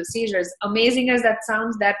neonatal seizures. Amazing as that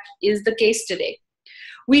sounds, that is the case today.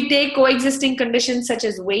 We take coexisting conditions such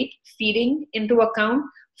as weight, feeding into account.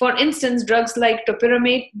 For instance, drugs like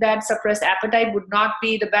topiramate that suppress appetite would not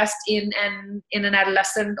be the best in an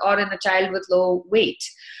adolescent or in a child with low weight.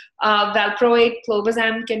 Valproate,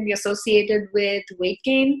 clobazam can be associated with weight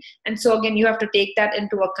gain. And so again, you have to take that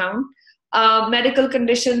into account. Medical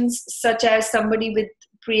conditions such as somebody with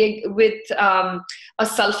a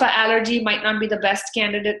sulfa allergy might not be the best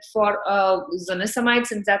candidate for zonisamide,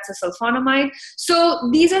 since that's a sulfonamide. So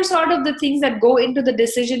these are sort of the things that go into the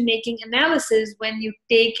decision-making analysis when you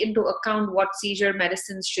take into account what seizure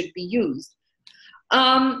medicines should be used.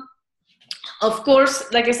 Of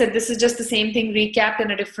course, like I said, this is just the same thing recapped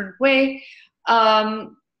in a different way.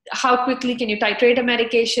 How quickly can you titrate a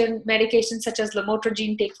medication? Medications such as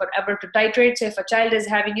lamotrigine take forever to titrate. So if a child is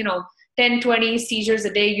having, 10, 20 seizures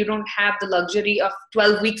a day, you don't have the luxury of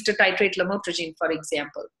 12 weeks to titrate lamotrigine, for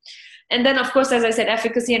example. And then, of course, as I said,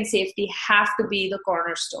 efficacy and safety have to be the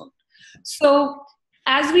cornerstone. So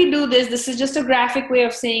as we do this, this is just a graphic way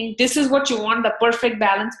of saying this is what you want, the perfect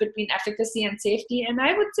balance between efficacy and safety. And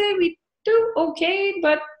I would say we do okay,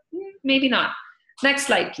 but maybe not. Next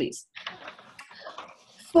slide, please.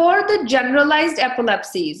 For the generalized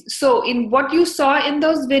epilepsies, so in what you saw in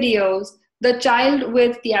those videos, the child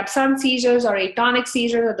with the absence seizures or atonic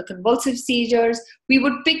seizures or the convulsive seizures, we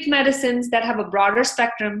would pick medicines that have a broader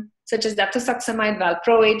spectrum, such as ethosuximide,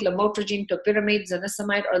 valproate, lamotrigine, topiramate,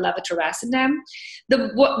 zonisamide, or levetiracetam.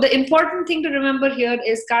 The important thing to remember here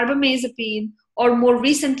is carbamazepine, or more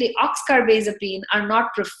recently oxcarbazepine, are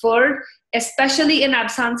not preferred, especially in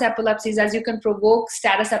absence epilepsies, as you can provoke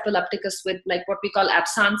status epilepticus with like what we call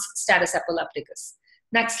absence status epilepticus.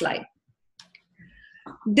 Next slide.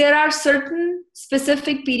 There are certain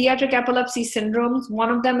specific pediatric epilepsy syndromes. One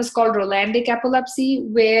of them is called Rolandic epilepsy,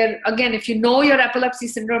 where, again, if you know your epilepsy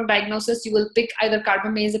syndrome diagnosis, you will pick either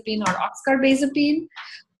carbamazepine or oxcarbazepine.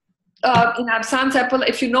 In absence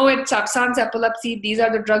if you know it's absence epilepsy, these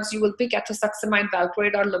are the drugs you will pick: ethosuximide,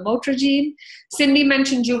 valproate, or lamotrigine. Cindy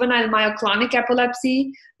mentioned juvenile myoclonic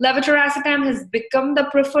epilepsy. Levetiracetam has become the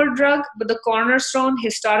preferred drug, but the cornerstone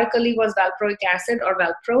historically was valproic acid or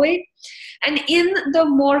valproate. And in the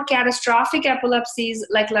more catastrophic epilepsies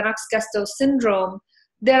like Lennox-Gastaut syndrome,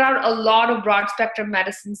 there are a lot of broad spectrum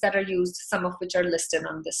medicines that are used, some of which are listed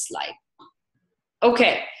on this slide.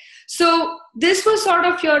 Okay. So this was sort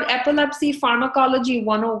of your epilepsy pharmacology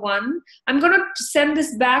 101. I'm going to send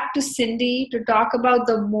this back to Cindy to talk about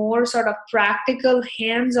the more sort of practical,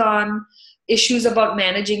 hands-on issues about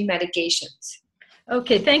managing medications.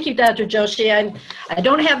 Okay, thank you, Dr. Joshi. I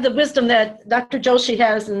don't have the wisdom that Dr. Joshi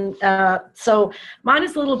has, and so mine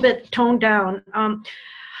is a little bit toned down.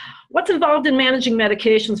 What's involved in managing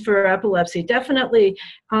medications for epilepsy? Definitely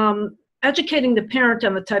educating the parent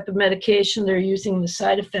on the type of medication they're using, the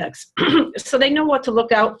side effects, so they know what to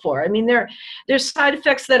look out for. I mean, there's side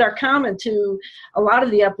effects that are common to a lot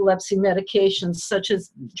of the epilepsy medications, such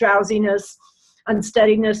as drowsiness,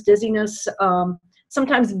 unsteadiness, dizziness,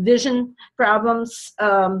 sometimes vision problems,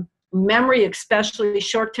 memory, especially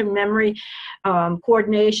short-term memory,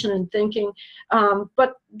 coordination and thinking.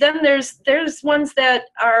 But then there's ones that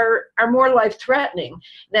are more life-threatening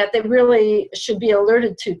that they really should be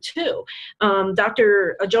alerted to too.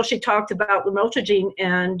 Dr. Joshi talked about lamotrigine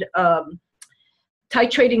and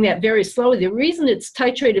titrating that very slowly. The reason it's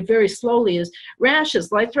titrated very slowly is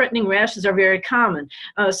rashes, life-threatening rashes are very common,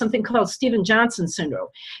 something called Stevens-Johnson syndrome.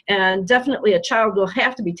 And definitely a child will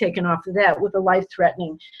have to be taken off of that with a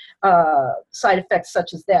life-threatening side effects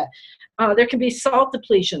such as that. There can be salt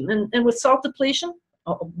depletion. And with salt depletion,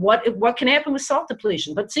 what can happen with salt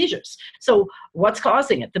depletion but seizures? So what's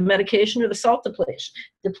causing it? The medication or the salt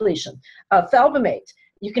depletion? Felbamate.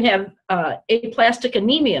 You can have aplastic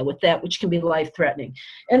anemia with that, which can be life-threatening.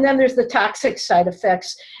 And then there's the toxic side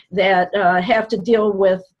effects that have to deal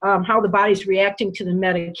with how the body's reacting to the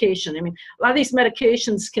medication. I mean, a lot of these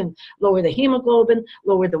medications can lower the hemoglobin,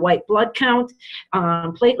 lower the white blood count,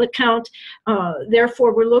 platelet count.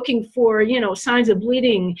 Therefore, we're looking for, signs of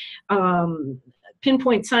bleeding,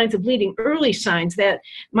 pinpoint signs of bleeding, early signs that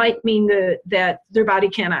might mean that their body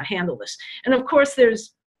cannot handle this. And of course,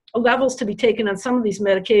 there's levels to be taken on some of these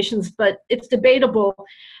medications, but it's debatable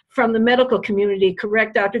from the medical community,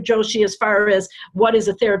 correct, Dr. Joshi, as far as what is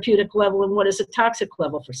a therapeutic level and what is a toxic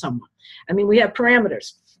level for someone. I mean, we have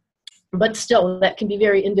parameters, but still that can be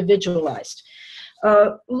very individualized.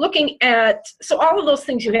 Looking at, so all of those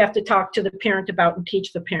things you have to talk to the parent about and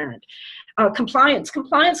teach the parent. Compliance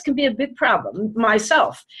can be a big problem.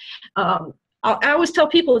 Myself, I always tell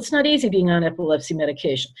people it's not easy being on epilepsy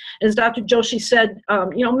medication. As Dr. Joshi said,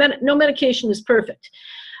 no medication is perfect.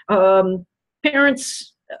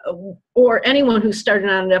 Parents or anyone who's started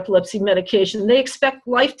on an epilepsy medication, they expect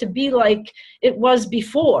life to be like it was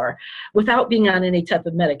before without being on any type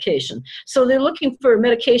of medication. So they're looking for a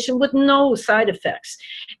medication with no side effects.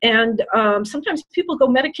 And sometimes people go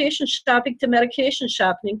medication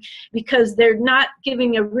shopping because they're not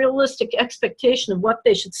giving a realistic expectation of what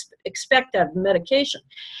they should expect out of the medication.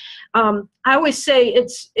 I always say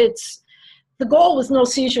the goal was no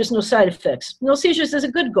seizures, no side effects. No seizures is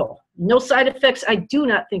a good goal. No side effects, I do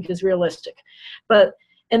not think is realistic.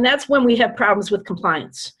 And that's when we have problems with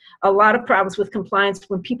compliance. A lot of problems with compliance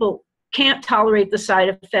when people can't tolerate the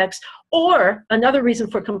side effects, or another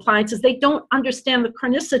reason for compliance is they don't understand the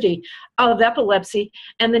chronicity of epilepsy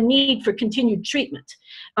and the need for continued treatment,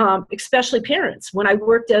 especially parents. When I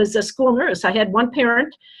worked as a school nurse, I had one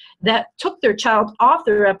parent that took their child off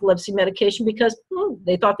their epilepsy medication because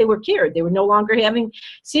they thought they were cured. They were no longer having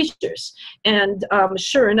seizures. And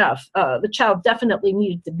sure enough, the child definitely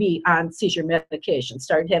needed to be on seizure medication,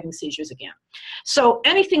 started having seizures again. So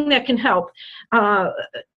anything that can help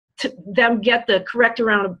to them get the correct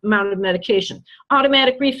amount of medication.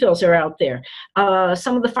 Automatic refills are out there.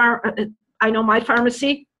 Some of the I know my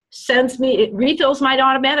pharmacy refills mine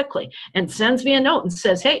automatically and sends me a note and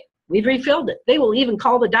says, hey, we've refilled it. They will even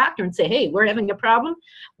call the doctor and say, hey, we're having a problem.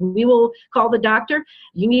 We will call the doctor.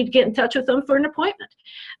 You need to get in touch with them for an appointment.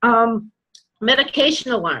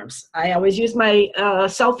 Medication alarms. I always use my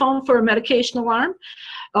cell phone for a medication alarm.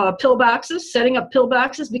 Pill boxes, setting up pill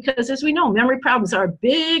boxes, because as we know, memory problems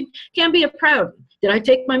can be a problem. Did I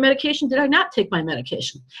take my medication? Did I not take my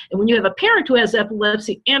medication? And when you have a parent who has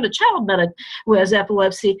epilepsy and a child who has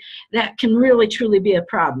epilepsy, that can really, truly be a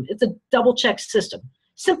problem. It's a double check system.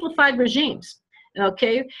 Simplified regimes,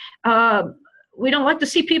 okay? We don't like to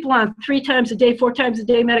see people on 3 times a day, 4 times a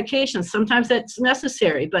day medications. Sometimes that's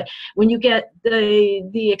necessary, but when you get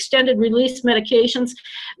the extended release medications,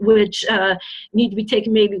 which need to be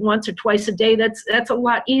taken maybe once or twice a day, that's a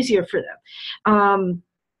lot easier for them.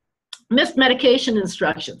 Missed medication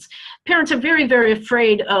instructions. Parents are very, very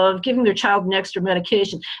afraid of giving their child an extra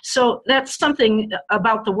medication. So that's something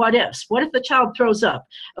about the what ifs. What if the child throws up?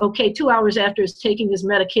 Okay, 2 hours after he's taking his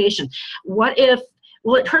medication.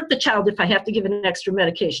 Will it hurt the child if I have to give an extra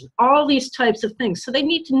medication? All these types of things. So they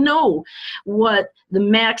need to know what the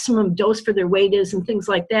maximum dose for their weight is and things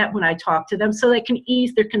like that when I talk to them so they can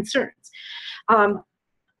ease their concerns.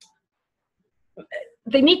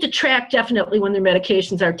 They need to track definitely when their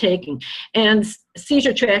medications are taking. And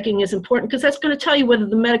seizure tracking is important because that's going to tell you whether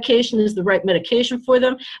the medication is the right medication for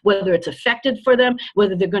them, whether it's effective for them,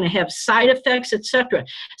 whether they're going to have side effects, etc.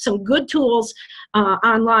 Some good tools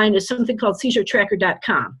online is something called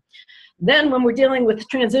seizuretracker.com. Then when we're dealing with the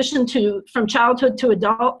transition from childhood to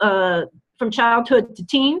adult, from childhood to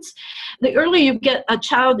teens, the earlier you get a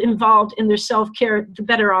child involved in their self-care, the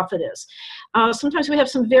better off it is. Sometimes we have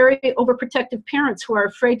some very overprotective parents who are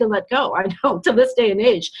afraid to let go. I know to this day and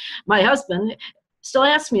age, my husband still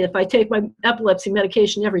asks me if I take my epilepsy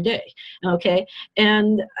medication every day, okay?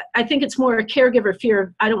 And I think it's more a caregiver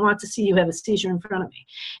fear. I don't want to see you have a seizure in front of me.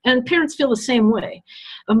 And parents feel the same way.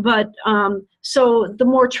 So the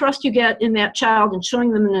more trust you get in that child and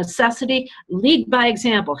showing them the necessity, lead by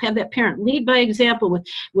example. Have that parent lead by example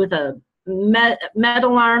with a med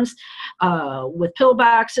alarms, with pill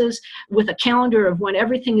boxes, with a calendar of when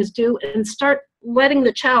everything is due, and start letting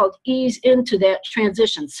the child ease into that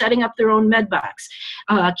transition, setting up their own med box,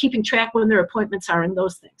 keeping track when their appointments are, and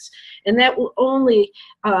those things. And that will only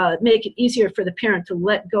make it easier for the parent to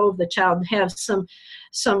let go of the child and have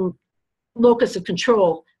some locus of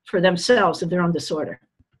control for themselves of their own disorder.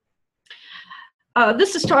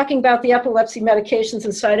 This is talking about the epilepsy medications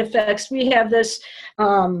and side effects. We have this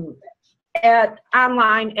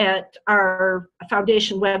online at our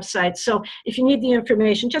foundation website. So if you need the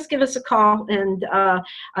information, just give us a call and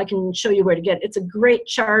I can show you where to get it. It's a great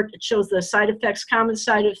chart. It shows the side effects, common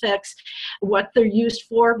side effects, what they're used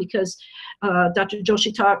for, because Dr.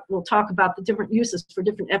 Joshi will talk about the different uses for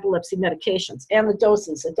different epilepsy medications and the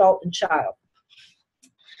doses, adult and child.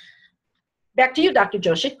 Back to you, Dr.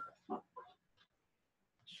 Joshi.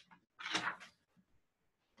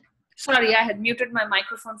 Sorry, I had muted my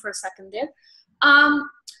microphone for a second there.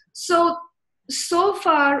 So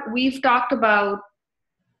far, we've talked about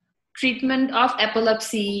treatment of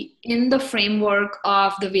epilepsy in the framework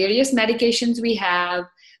of the various medications we have,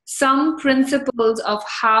 some principles of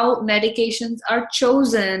how medications are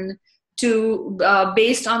chosen to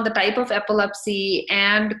based on the type of epilepsy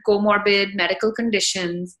and comorbid medical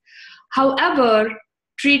conditions. However,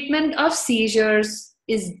 treatment of seizures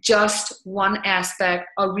is just one aspect,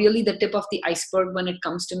 or really the tip of the iceberg when it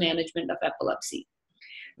comes to management of epilepsy.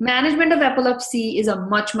 Management of epilepsy is a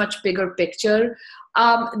much, much bigger picture.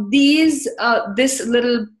 This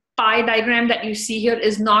little pie diagram that you see here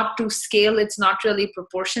is not to scale, it's not really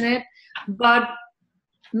proportionate, but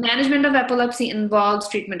management of epilepsy involves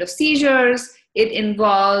treatment of seizures, it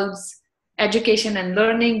involves education and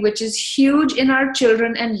learning, which is huge in our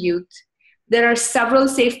children and youth. There are several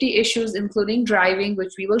safety issues, including driving,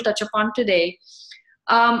 which we will touch upon today.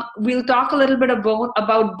 We'll talk a little bit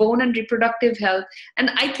about bone and reproductive health. And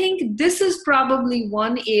I think this is probably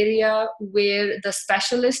one area where the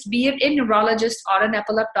specialist, be it a neurologist or an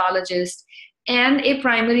epileptologist, and a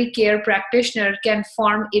primary care practitioner can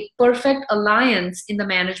form a perfect alliance in the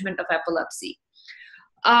management of epilepsy.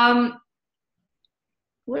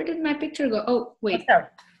 Where did my picture go? Oh, wait.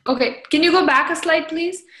 Okay, can you go back a slide,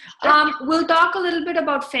 please? We'll talk a little bit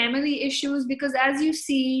about family issues, because as you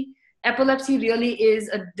see, epilepsy really is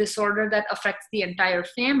a disorder that affects the entire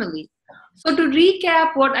family. So to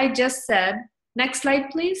recap what I just said, next slide,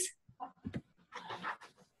 please.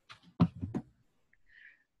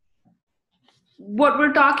 What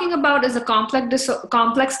we're talking about is a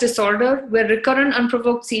complex disorder where recurrent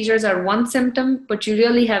unprovoked seizures are one symptom, but you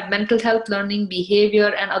really have mental health, learning,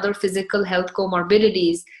 behavior, and other physical health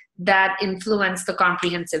comorbidities that influence the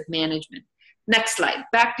comprehensive management. Next slide.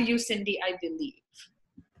 Back to you, Cindy, I believe.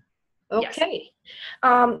 Okay.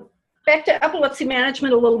 Yes. Back to epilepsy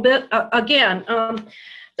management a little bit. Again,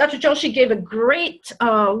 Dr. Joshi gave a great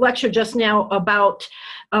lecture just now about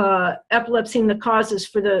epilepsy and the causes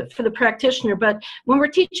for the practitioner. But when we're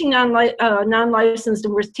teaching non-licensed,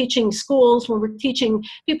 and we're teaching schools, when we're teaching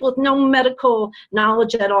people with no medical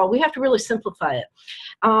knowledge at all, we have to really simplify it.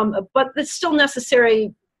 But it's still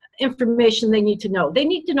necessary information they need to know. They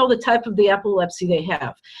need to know the type of the epilepsy they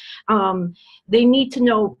have. They need to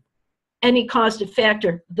know any causative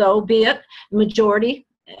factor, though, be it majority,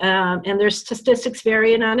 and there's statistics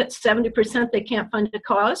varying on it, 70% they can't find a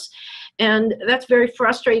cause. And that's a very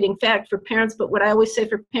frustrating fact for parents, but what I always say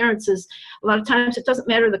for parents is a lot of times it doesn't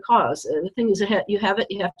matter the cause. The thing is, you have it,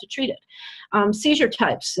 you have to treat it. Seizure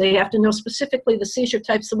types, they have to know specifically the seizure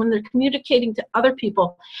types, so when they're communicating to other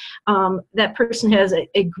people, that person has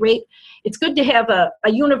a great, it's good to have a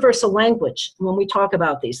universal language when we talk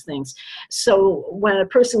about these things. So when a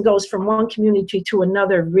person goes from one community to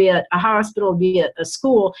another, be it a hospital, be it a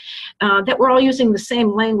school, that we're all using the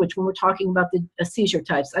same language when we're talking about the seizure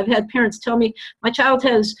types. I've had parents tell me, my child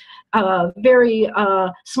has very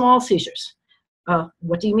small seizures.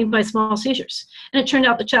 What do you mean by small seizures? And it turned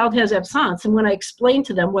out the child has absence. And when I explained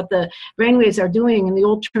to them what the brainwaves are doing in the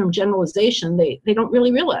old term generalization, they don't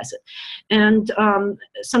really realize it. And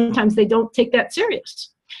sometimes they don't take that serious.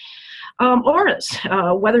 Auras,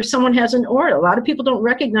 whether someone has an aura. A lot of people don't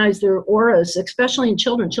recognize their auras, especially in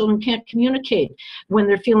children. Children can't communicate when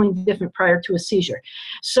they're feeling different prior to a seizure.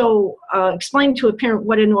 So explain to a parent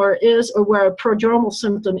what an aura is or where a prodromal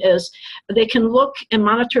symptom is. They can look and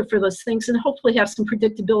monitor for those things and hopefully have some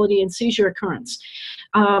predictability in seizure occurrence.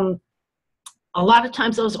 A lot of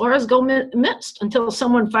times those auras go missed until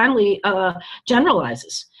someone finally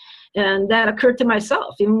generalizes. And that occurred to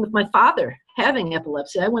myself, even with my father having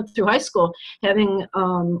epilepsy. I went through high school having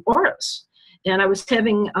auras, and I was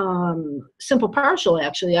having simple partial,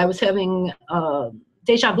 actually. I was having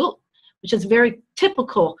deja vu, which is very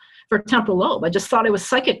typical for temporal lobe. I just thought I was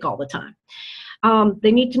psychic all the time.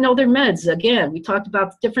 They need to know their meds. Again, we talked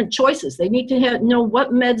about different choices. They need to know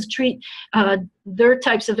what meds treat their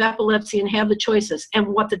types of epilepsy and have the choices and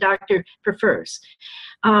what the doctor prefers.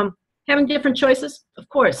 Having different choices, of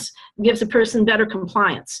course, gives a person better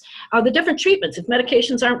compliance. The different treatments, if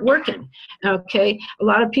medications aren't working, okay? A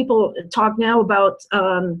lot of people talk now about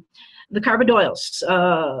the carbidoils,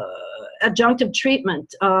 adjunctive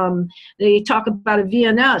treatment. They talk about a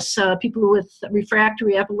VNS, people with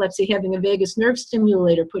refractory epilepsy having a vagus nerve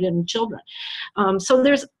stimulator put in children. So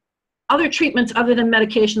there's other treatments other than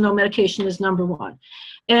medication, though medication is number one.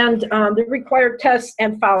 And the required tests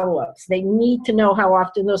and follow-ups. They need to know how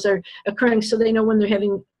often those are occurring so they know when they're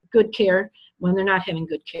having good care, when they're not having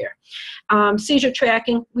good care. Seizure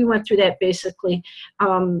tracking, we went through that basically.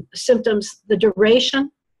 Symptoms, the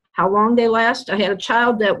duration, how long they last. I had a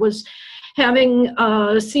child that was having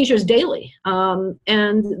seizures daily,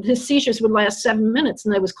 and his seizures would last 7 minutes,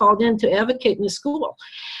 and I was called in to advocate in the school.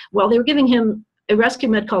 Well, they were giving him a rescue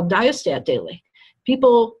med called Diastat daily.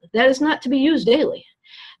 People, that is not to be used daily.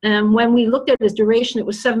 And when we looked at his duration, it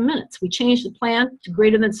was 7 minutes. We changed the plan to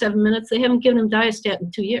greater than 7 minutes. They haven't given him Diastat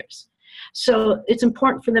in 2 years. So it's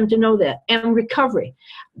important for them to know that. And recovery.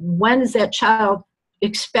 When is that child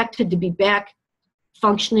expected to be back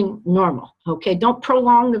functioning normal? Okay, don't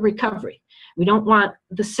prolong the recovery. We don't want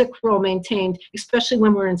the sick role maintained, especially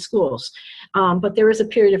when we're in schools. But there is a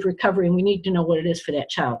period of recovery, and we need to know what it is for that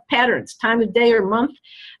child. Patterns, time of day or month,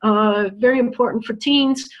 very important for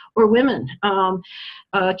teens or women.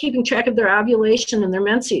 Keeping track of their ovulation and their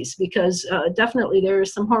menses, because definitely there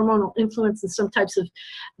is some hormonal influence in some types of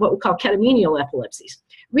what we call catamenial epilepsies.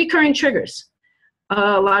 Recurring triggers.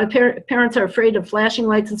 A lot of parents are afraid of flashing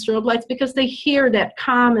lights and strobe lights because they hear that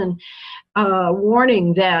common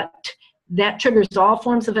warning that triggers all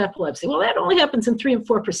forms of epilepsy. Well, that only happens in 3 and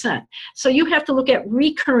 4%. So you have to look at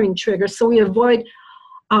recurring triggers so we avoid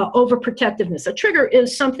overprotectiveness. A trigger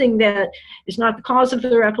is something that is not the cause of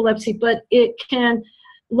their epilepsy, but it can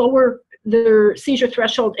lower their seizure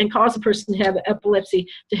threshold and cause a person to have epilepsy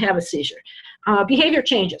to have a seizure. Behavior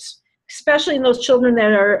changes, especially in those children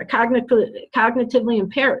that are cognitively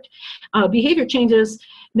impaired. Behavior changes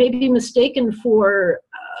may be mistaken for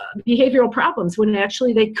behavioral problems when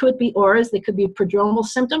actually they could be auras, they could be prodromal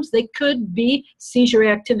symptoms, they could be seizure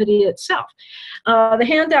activity itself.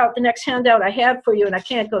 The next handout I have for you, and I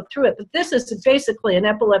can't go through it, but this is basically an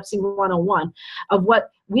epilepsy 101 of what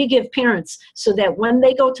we give parents so that when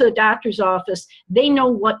they go to the doctor's office, they know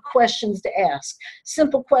what questions to ask.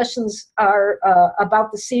 Simple questions are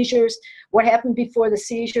about the seizures, what happened before the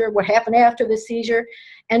seizure, what happened after the seizure,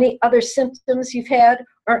 any other symptoms you've had,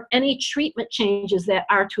 or any treatment changes that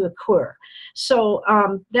are to occur. So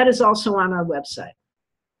that is also on our website.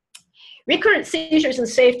 Recurrent seizures and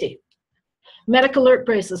safety. Medical alert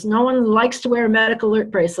bracelets. No one likes to wear a medical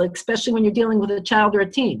alert bracelet, especially when you're dealing with a child or a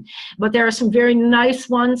teen. But there are some very nice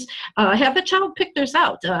ones. Have the child pick theirs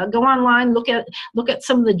out. Go online, look at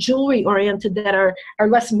some of the jewelry oriented that are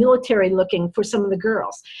less military looking for some of the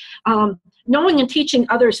girls. Knowing and teaching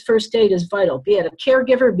others first aid is vital, be it a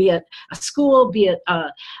caregiver, be it a school, be it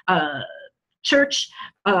church,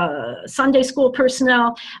 Sunday school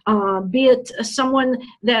personnel, be it someone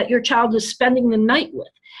that your child is spending the night with.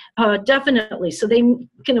 Definitely, so they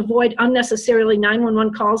can avoid unnecessarily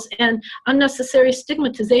 911 calls and unnecessary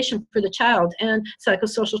stigmatization for the child and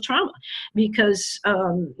psychosocial trauma, because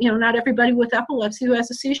not everybody with epilepsy who has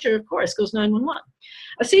a seizure, of course, goes 911.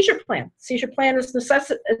 A seizure plan. Seizure plan is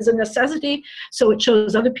a necessity, so it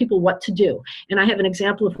shows other people what to do. And I have an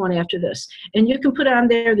example of one after this. And you can put on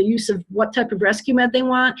there the use of what type of rescue med they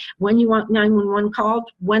want, when you want 911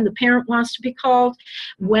 called, when the parent wants to be called,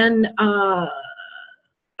 when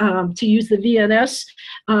to use the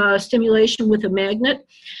VNS stimulation with a magnet.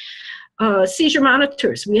 Seizure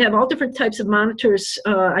monitors. We have all different types of monitors.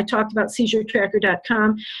 I talked about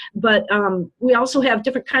seizuretracker.com, but we also have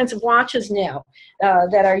different kinds of watches now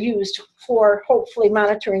that are used for hopefully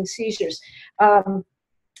monitoring seizures.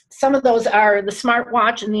 Some of those are the Smart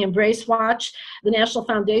Watch and the Embrace Watch. The National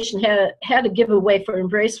Foundation had a giveaway for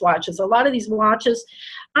Embrace watches. A lot of these watches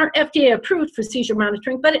aren't FDA approved for seizure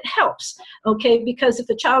monitoring, but it helps, okay? Because if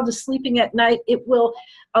the child is sleeping at night, it will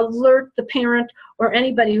alert the parent or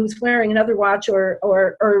anybody who's wearing another watch, or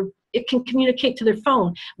it can communicate to their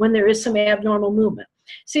phone when there is some abnormal movement.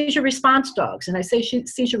 Seizure response dogs, and I say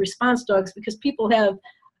seizure response dogs because people have,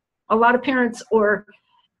 a lot of parents or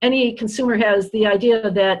any consumer has the idea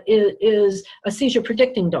that it is a seizure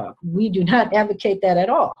predicting dog. We do not advocate that at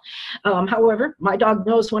all. However, my dog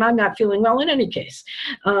knows when I'm not feeling well in any case.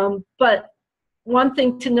 But one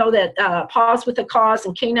thing to know that Pause with a Cause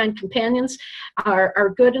and canine companions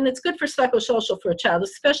are good, and it's good for psychosocial for a child,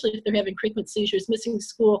 especially if they're having frequent seizures, missing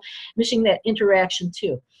school, missing that interaction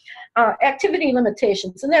too. Activity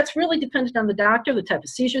limitations, and that's really dependent on the doctor, the type of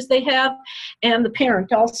seizures they have, and the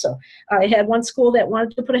parent also. I had one school that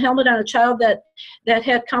wanted to put a helmet on a child that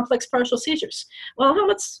had complex partial seizures. Well,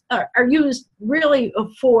 helmets are used really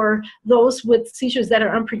for those with seizures that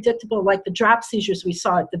are unpredictable, like the drop seizures we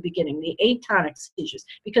saw at the beginning, the atonic seizures,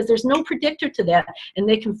 because there's no predictor to that, and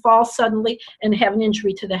they can fall suddenly and have an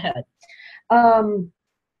injury to the head.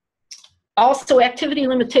 Also, activity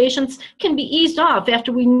limitations can be eased off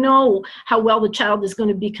after we know how well the child is going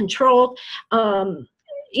to be controlled.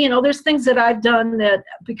 You know, there's things that I've done that,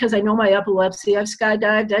 because I know my epilepsy, I've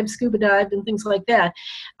skydived, I've scuba dived and things like that.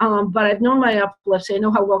 But I've known my epilepsy, I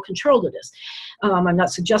know how well controlled it is. I'm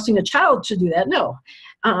not suggesting a child should do that, no.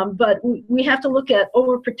 But we have to look at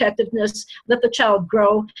overprotectiveness, let the child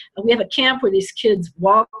grow. We have a camp where these kids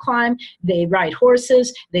wall climb, they ride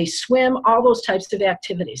horses, they swim, all those types of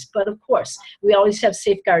activities. But of course, we always have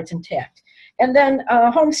safeguards intact. And then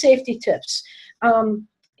home safety tips.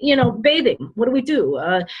 You know, bathing, what do we do?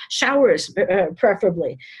 Showers,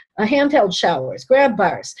 preferably. Handheld showers, grab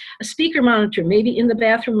bars, a speaker monitor, maybe in the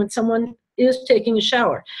bathroom when someone is taking a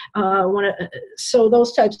shower. So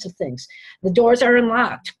those types of things. The doors are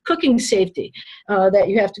unlocked. Cooking safety, that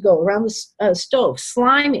you have to go around the stove.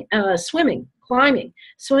 Swimming, climbing.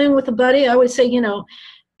 Swimming with a buddy, I always say, you know,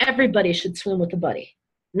 everybody should swim with a buddy,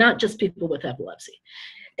 not just people with epilepsy.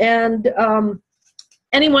 And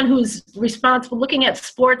anyone who's responsible, looking at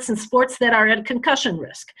sports and sports that are at concussion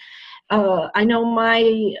risk. I know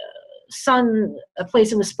my son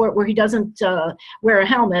plays in a sport where he doesn't wear a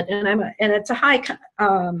helmet, and it's a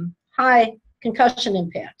high concussion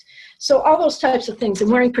impact. So all those types of things,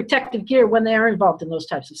 and wearing protective gear when they are involved in those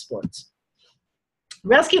types of sports.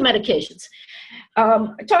 Rescue medications. I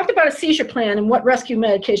talked about a seizure plan and what rescue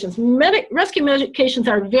medications. Rescue medications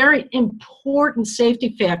are a very important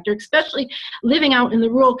safety factor, especially living out in the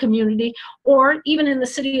rural community or even in the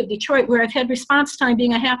city of Detroit, where I've had response time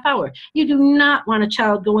being a half hour. You do not want a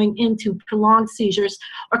child going into prolonged seizures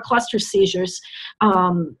or cluster seizures,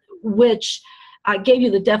 which I gave you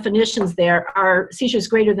the definitions there, are seizures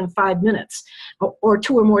greater than 5 minutes or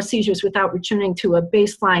 2 or more seizures without returning to a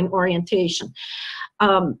baseline orientation.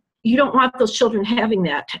 You don't want those children having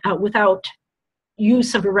that without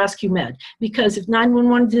use of a rescue med, because if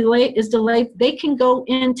 911 is delayed, they can go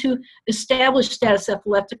into established status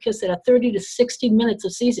epilepticus at 30 to 60 minutes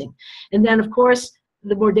of seizing. And then, of course,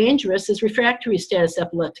 the more dangerous is refractory status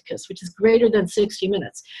epilepticus, which is greater than 60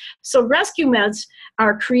 minutes. So rescue meds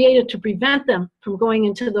are created to prevent them from going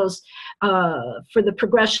into those for the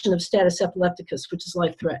progression of status epilepticus, which is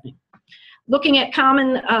life-threatening. Looking at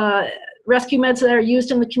common rescue meds that are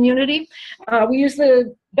used in the community, we use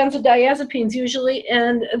the benzodiazepines usually,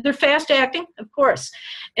 and they're fast-acting, of course.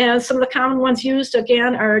 And some of the common ones used,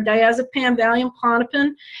 again, are diazepam, Valium,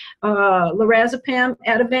 Klonopin, lorazepam,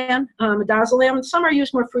 Ativan, midazolam, and some are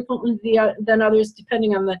used more frequently than others,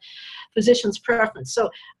 depending on the physician's preference. So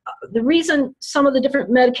the reason some of the different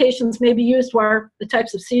medications may be used are the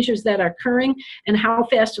types of seizures that are occurring and how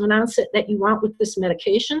fast of an onset that you want with this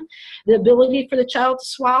medication, the ability for the child to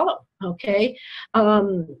swallow, okay?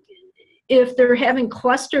 If they're having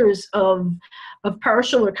clusters of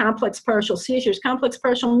partial or complex partial seizures, complex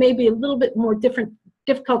partial may be a little bit more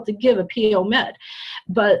difficult to give a PO med,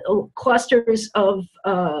 but clusters of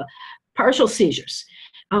partial seizures,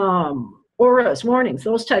 auras, warnings,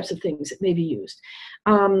 those types of things that may be used.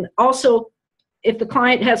 Also, if the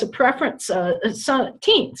client has a preference,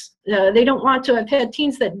 teens, they don't want to, I've had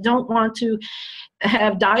teens that don't want to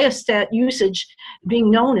have Diastat usage being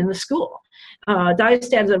known in the school.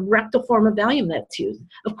 Diastat is a rectal form of Valium that's used.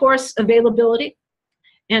 Of course, availability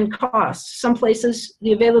and cost. Some places,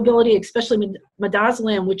 the availability, especially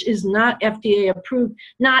midazolam, which is not FDA approved,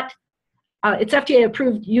 it's FDA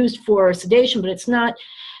approved used for sedation, but it's not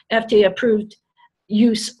FDA approved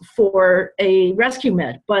use for a rescue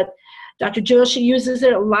med. But Dr. Joshi uses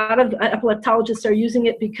it. A lot of epileptologists are using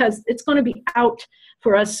it because it's going to be out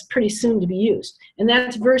for us pretty soon to be used. And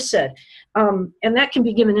that's Versed. And that can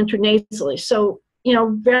be given intranasally. So, you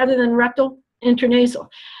know, rather than rectal, intranasal.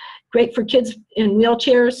 Great for kids in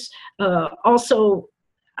wheelchairs. Also,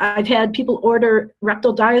 I've had people order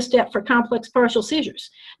rectal Diastat for complex partial seizures.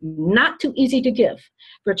 Not too easy to give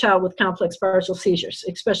for a child with complex partial seizures,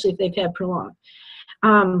 especially if they've had prolonged.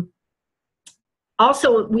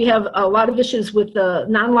 Also, we have a lot of issues with the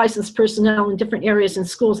non-licensed personnel in different areas in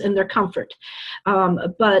schools and their comfort.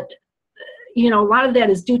 But, you know, a lot of that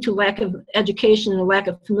is due to lack of education and a lack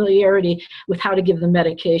of familiarity with how to give the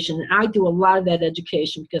medication. And I do a lot of that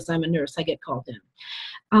education because I'm a nurse. I get called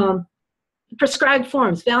in. Prescribed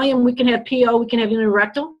forms. Valium, we can have PO, we can have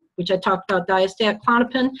interrectal, which I talked about. Diastat.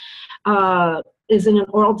 Klonopin is in an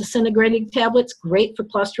oral disintegrating tablet. It's great for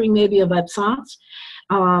clustering maybe of absence.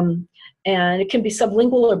 And it can be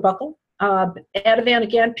sublingual or buccal. Ativan,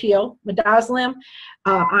 again, PO. Midazolam,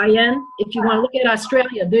 IN. If you want to look at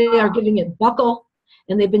Australia, they are giving it buccal,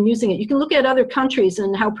 and they've been using it. You can look at other countries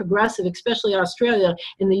and how progressive, especially Australia,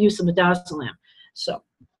 in the use of midazolam. So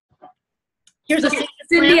here's a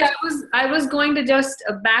Cindy, I was going to just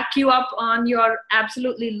back you up on your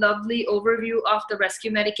absolutely lovely overview of the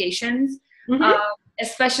rescue medications,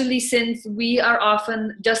 especially since we are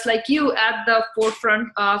often, just like you, at the forefront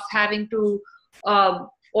of having to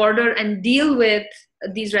order and deal with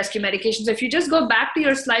these rescue medications. If you just go back to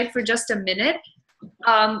your slide for just a minute,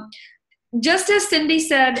 just as Cindy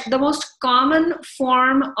said, the most common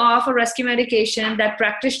form of a rescue medication that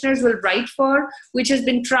practitioners will write for, which has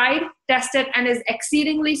been tried, tested, and is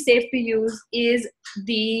exceedingly safe to use, is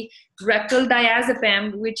the rectal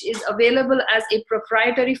diazepam, which is available as a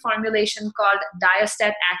proprietary formulation called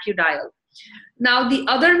Diastat Accudial. Now, the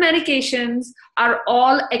other medications are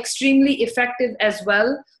all extremely effective as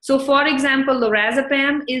well. So, for example,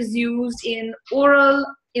 lorazepam is used in oral,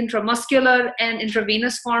 intramuscular, and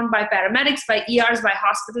intravenous form by paramedics, by ERs, by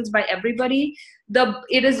hospitals, by everybody.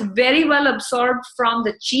 It is very well absorbed from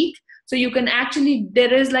the cheek. So you can actually,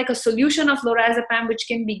 there is like a solution of lorazepam which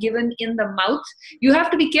can be given in the mouth. You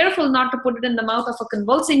have to be careful not to put it in the mouth of a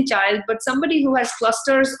convulsing child, but somebody who has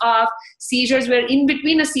clusters of seizures where in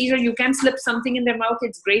between a seizure you can slip something in their mouth,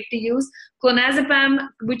 it's great to use. Clonazepam,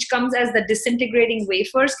 which comes as the disintegrating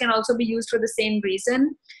wafers, can also be used for the same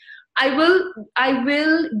reason. I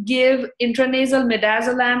will give intranasal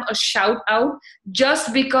midazolam a shout out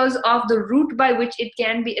just because of the route by which it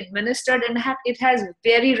can be administered, and it has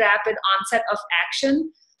very rapid onset of action.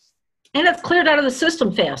 And it's cleared out of the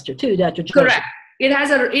system faster too, Dr. Joshi. Correct. It has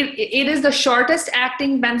it is the shortest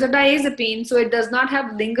acting benzodiazepine, so it does not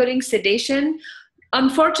have lingering sedation.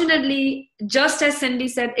 Unfortunately, just as Cindy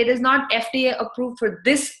said, it is not FDA approved for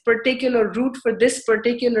this particular route, for this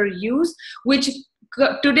particular use, which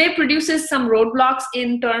today produces some roadblocks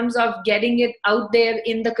in terms of getting it out there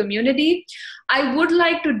in the community. I would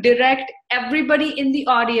like to direct everybody in the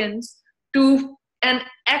audience to an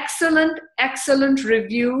excellent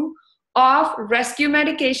review of rescue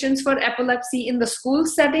medications for epilepsy in the school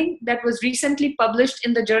setting that was recently published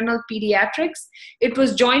in the journal Pediatrics. It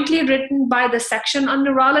was jointly written by the section on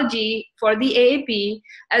neurology for the AAP,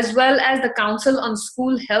 as well as the Council on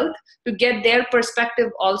School Health, to get their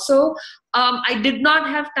perspective also. I did not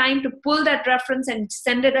have time to pull that reference and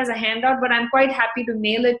send it as a handout, but I'm quite happy to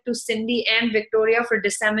mail it to Cindy and Victoria for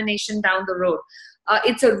dissemination down the road.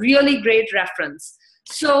 It's a really great reference.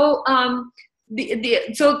 So,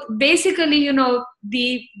 so basically, you know,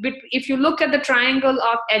 if you look at the triangle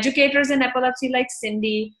of educators in epilepsy like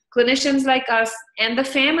Cindy, clinicians like us, and the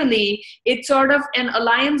family, it's sort of an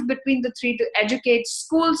alliance between the three to educate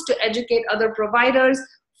schools, to educate other providers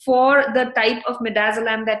for the type of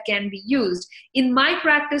midazolam that can be used. In my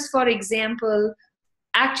practice, for example,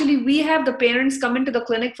 actually we have the parents come into the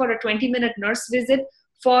clinic for a 20-minute nurse visit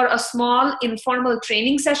for a small informal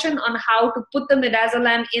training session on how to put the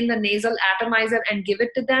midazolam in the nasal atomizer and give it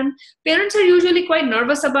to them. Parents are usually quite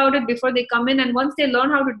nervous about it before they come in, and once they learn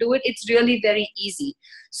how to do it, it's really very easy.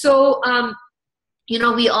 So, you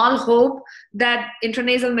know, we all hope that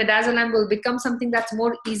intranasal midazolam will become something that's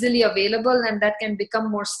more easily available and that can become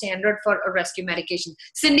more standard for a rescue medication.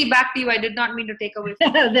 Cindy, back to you. I did not mean to take away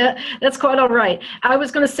from That's quite all right. I was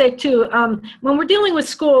going to say too, when we're dealing with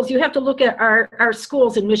schools, you have to look at our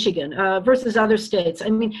schools in Michigan versus other states. I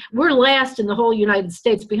mean, we're last in the whole United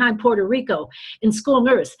States behind Puerto Rico in school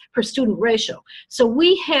nurse per student ratio. So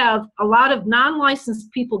we have a lot of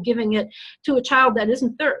non-licensed people giving it to a child that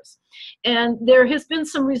isn't theirs. And there has been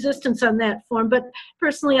some resistance on that form, but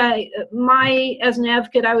personally, as an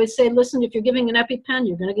advocate, I would say, listen, if you're giving an EpiPen,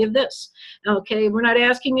 you're going to give this. Okay, we're not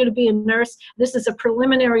asking you to be a nurse. This is a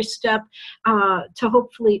preliminary step to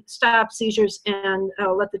hopefully stop seizures and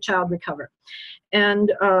let the child recover.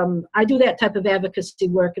 And I do that type of advocacy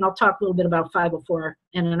work, and I'll talk a little bit about 504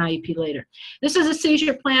 and an IEP later. This is a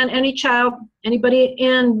seizure plan. Any child, anybody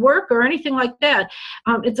in work or anything like that,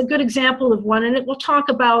 it's a good example of one, and it will talk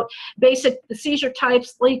about basic seizure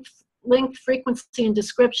types, length, frequency, and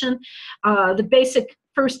description, the basic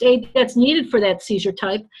first aid that's needed for that seizure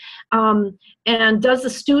type, and does the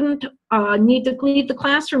student need to leave the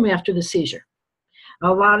classroom after the seizure?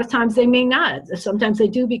 A lot of times they may not. Sometimes they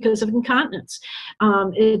do because of incontinence.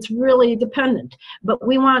 It's really dependent. But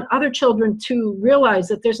we want other children to realize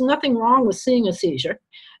that there's nothing wrong with seeing a seizure.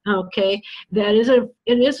 Okay, it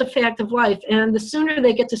is a fact of life, and the sooner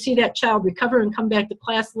they get to see that child recover and come back to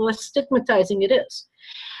class, the less stigmatizing it is.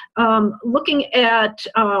 Looking at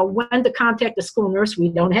when to contact a school nurse, we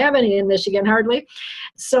don't have any in Michigan hardly.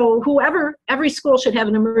 So every school should have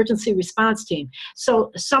an emergency response team.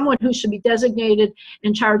 So someone who should be designated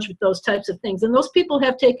and charged with those types of things. And those people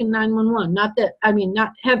have taken 911,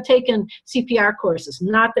 not have taken CPR courses,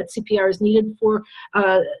 not that CPR is needed for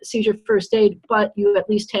seizure first aid, but you at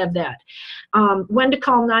least have that. When to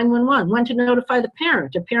call 911, when to notify the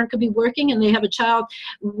parent. A parent could be working and they have a child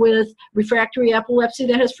with refractory epilepsy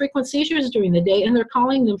that has frequent seizures during the day, and they're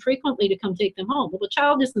calling them frequently to come take them home. Well, the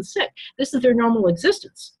child isn't sick. This is their normal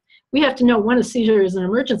existence. We have to know when a seizure is an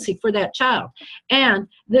emergency for that child. And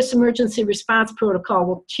this emergency response protocol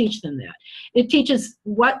will teach them that. It teaches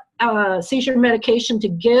what seizure medication to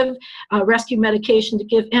give, rescue medication to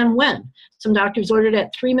give, and when. Some doctors order it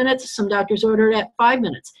at 3 minutes, some doctors order it at 5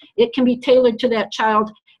 minutes. It can be tailored to that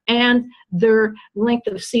child and their length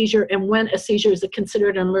of seizure and when a seizure is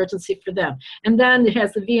considered an emergency for them. And then it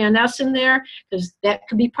has the VNS in there, because that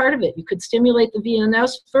could be part of it. You could stimulate the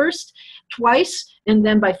VNS first, twice, and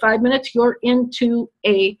then by 5 minutes, you're into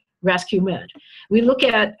a rescue med. We look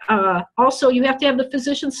at, also you have to have the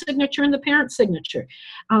physician's signature and the parent's signature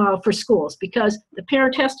for schools, because the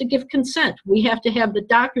parent has to give consent. We have to have the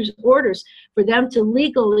doctor's orders for them to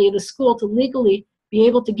legally, the school to legally be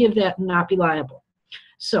able to give that and not be liable.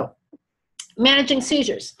 So, managing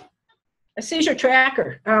seizures. A seizure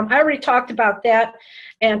tracker. I already talked about that,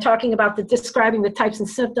 and talking about describing the types and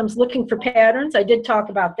symptoms, looking for patterns. I did talk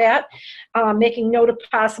about that. Making note of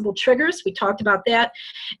possible triggers. We talked about that.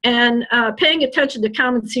 And paying attention to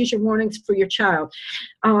common seizure warnings for your child.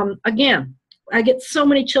 Again, I get so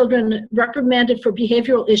many children reprimanded for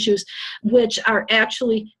behavioral issues which are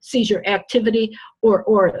actually seizure activity or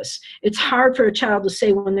auras. It's hard for a child to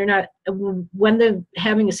say when they're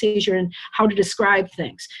having a seizure and how to describe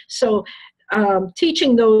things. So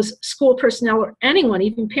teaching those school personnel or anyone,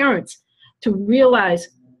 even parents, to realize,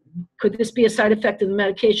 could this be a side effect of the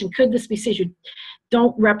medication? Could this be seizure?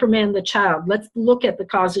 Don't reprimand the child. Let's look at the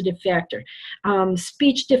causative factor.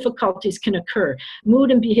 Speech difficulties can occur.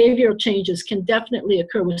 Mood and behavioral changes can definitely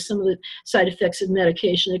occur with some of the side effects of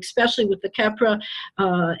medication, especially with the Keppra.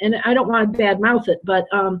 And I don't want to badmouth it, but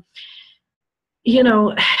you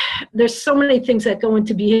know, there's so many things that go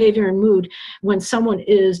into behavior and mood when someone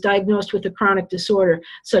is diagnosed with a chronic disorder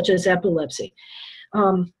such as epilepsy.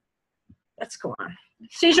 Let's go on.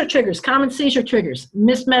 Seizure triggers, common seizure triggers.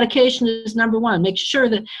 Missed medication is number one. Make sure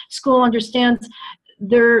that school understands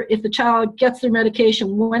if the child gets their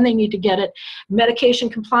medication, when they need to get it. Medication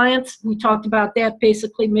compliance, we talked about that,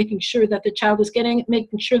 basically making sure that the child is getting it,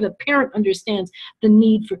 making sure the parent understands the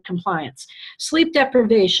need for compliance. Sleep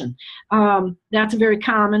deprivation, that's very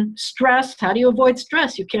common. Stress, how do you avoid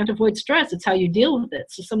stress? You can't avoid stress, it's how you deal with it.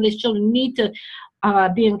 So some of these children need to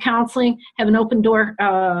be in counseling, have an open door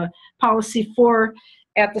policy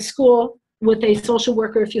at the school with a social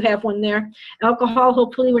worker if you have one there. Alcohol,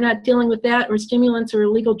 hopefully we're not dealing with that, or stimulants or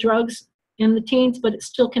illegal drugs in the teens, but it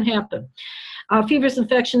still can happen. Fevers,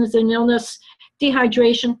 infections, and illness,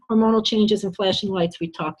 dehydration, hormonal changes, and flashing lights we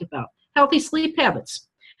talked about. Healthy sleep habits.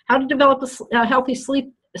 How to develop a healthy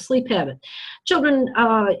sleep habit. Children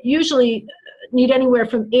usually need anywhere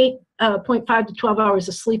from 8.5 to 12 hours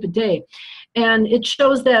of sleep a day. And it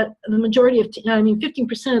shows that the majority of,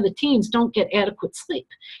 15% of the teens don't get adequate sleep.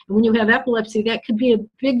 And when you have epilepsy, that could be a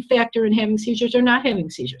big factor in having seizures or not having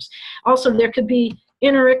seizures. Also, there could be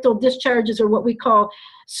interictal discharges, or what we call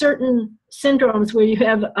certain syndromes where you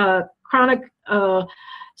have chronic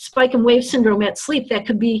spike and wave syndrome at sleep. That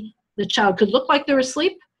could be, the child could look like they're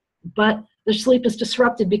asleep, but their sleep is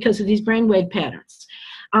disrupted because of these brainwave patterns.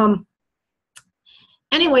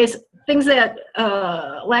 Anyways, things that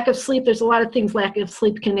lack of sleep, there's a lot of things lack of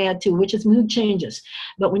sleep can add to, which is mood changes.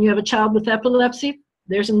 But when you have a child with epilepsy,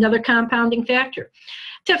 there's another compounding factor.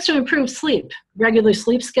 Tips to improve sleep: regular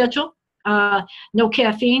sleep schedule, no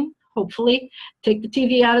caffeine, hopefully. Take the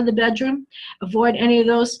TV out of the bedroom. Avoid any of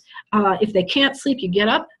those. If they can't sleep, you get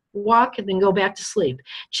up, walk, and then go back to sleep.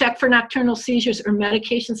 Check for nocturnal seizures or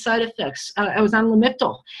medication side effects. I was on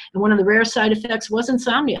Lamictal, and one of the rare side effects was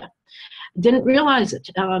insomnia. Didn't realize it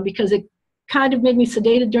because it kind of made me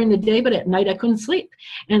sedated during the day, but at night I couldn't sleep.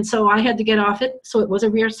 And so I had to get off it, so it was a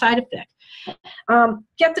rare side effect.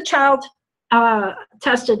 Get the child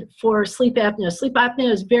tested for sleep apnea. Sleep apnea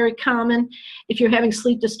is very common if you're having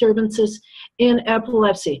sleep disturbances in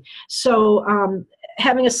epilepsy. So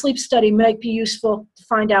having a sleep study might be useful to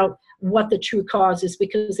find out what the true cause is,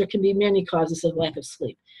 because there can be many causes of lack of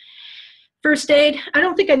sleep. First aid, I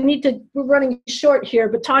don't think I need to, we're running short here,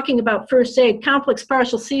 but talking about first aid, complex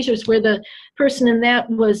partial seizures, where the person in that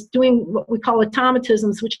was doing what we call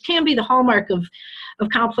automatisms, which can be the hallmark of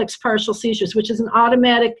complex partial seizures, which is an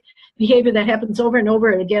automatic behavior that happens over and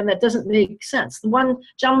over again that doesn't make sense. The one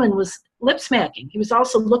gentleman was lip smacking. He was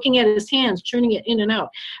also looking at his hands, turning it in and out.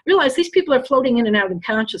 Realize these people are floating in and out in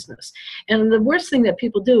consciousness. And the worst thing that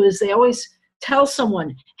people do is they always tell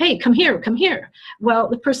someone, hey, come here, come here. Well,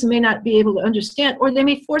 the person may not be able to understand, or they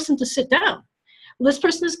may force them to sit down. Well, this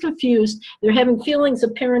person is confused. They're having feelings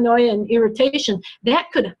of paranoia and irritation. That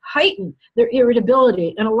could heighten their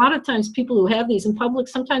irritability. And a lot of times people who have these in public,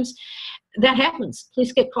 sometimes that happens.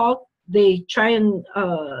 Police get called. They try and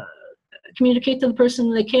communicate to the person,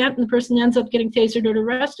 and they can't, and the person ends up getting tasered or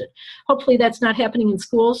arrested. Hopefully that's not happening in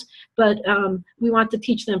schools, but we want to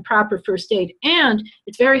teach them proper first aid. And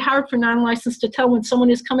it's very hard for non-licensed to tell when someone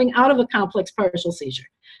is coming out of a complex partial seizure.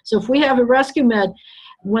 So if we have a rescue med,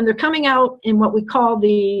 when they're coming out in what we call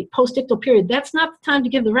the post-ictal period, that's not the time to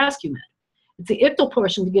give the rescue med. It's the ictal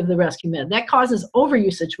portion to give the rescue med. That causes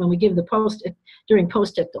overusage when we give the during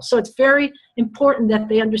post-ictal. So it's very important that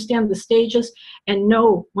they understand the stages and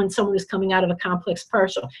know when someone is coming out of a complex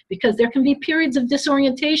partial, because there can be periods of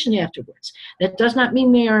disorientation afterwards. That does not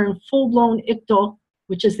mean they are in full-blown ictal,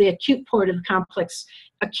 which is the acute part of the complex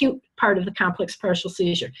partial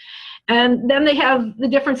seizure. And then they have the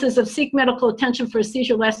differences of seek medical attention for a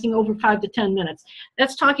seizure lasting over 5 to 10 minutes.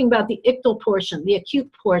 That's talking about the ictal portion, the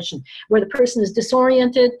acute portion, where the person is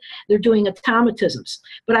disoriented, they're doing automatisms.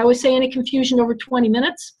 But I always say any confusion over 20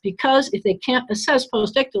 minutes, because if they can't assess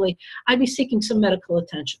post-ictally, I'd be seeking some medical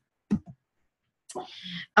attention.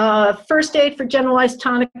 First aid for generalized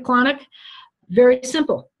tonic-clonic, very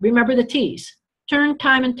simple. Remember the T's. Turn,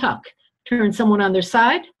 time, and tuck. Turn someone on their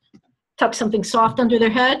side, tuck something soft under their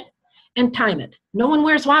head, and time it. No one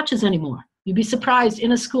wears watches anymore. You'd be surprised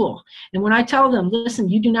in a school. And when I tell them, listen,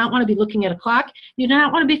 you do not want to be looking at a clock. You do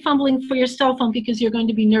not want to be fumbling for your cell phone because you're going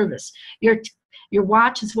to be nervous. Your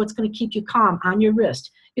watch is what's going to keep you calm on your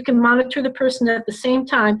wrist. You can monitor the person at the same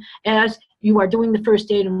time as you are doing the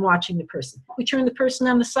first aid and watching the person. We turn the person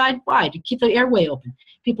on the side. Why? To keep the airway open.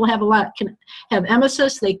 People can have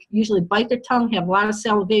emesis. They usually bite their tongue, have a lot of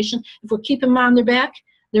salivation. If we're keeping them on their back,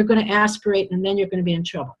 they're going to aspirate, and then you're going to be in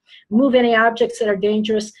trouble. Move any objects that are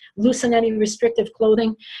dangerous. Loosen any restrictive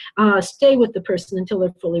clothing. Stay with the person until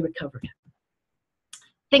they're fully recovered.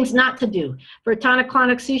 Things not to do. For a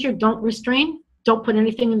tonic-clonic seizure, don't restrain. Don't put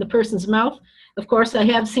anything in the person's mouth. Of course, I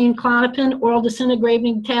have seen Klonopin, oral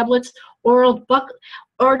disintegrating tablets,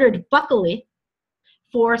 ordered buccally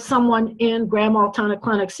for someone in grand mal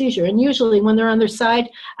tonic-clonic seizure. And usually when they're on their side,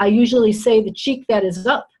 I usually say the cheek that is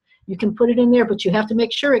up. You can put it in there, but you have to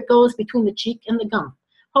make sure it goes between the cheek and the gum.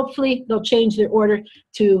 Hopefully, they'll change their order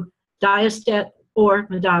to Diastat or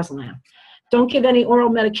midazolam. Don't give any oral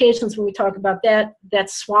medications when we talk about that.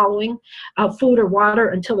 That's swallowing food or water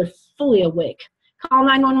until they're fully awake. Call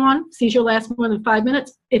 911. Seizure lasts more than 5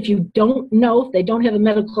 minutes. If you don't know, if they don't have a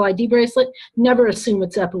medical ID bracelet, never assume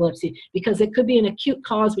it's epilepsy, because it could be an acute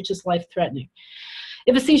cause, which is life-threatening.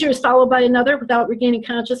 If a seizure is followed by another without regaining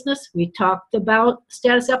consciousness, we talked about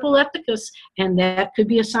status epilepticus, and that could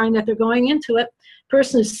be a sign that they're going into it.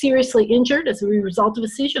 Person is seriously injured as a result of a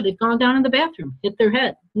seizure. They've gone down in the bathroom, hit their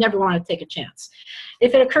head. Never want to take a chance.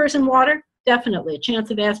 If it occurs in water, definitely a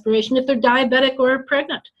chance of aspiration. If they're diabetic or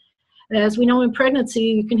pregnant. As we know, in pregnancy,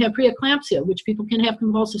 you can have preeclampsia, which people can have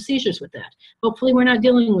convulsive seizures with that. Hopefully, we're not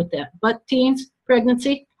dealing with that. But teens,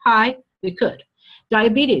 pregnancy, high, we could.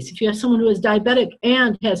 Diabetes, if you have someone who is diabetic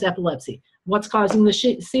and has epilepsy, what's causing the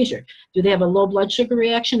seizure? Do they have a low blood sugar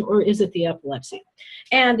reaction, or is it the epilepsy?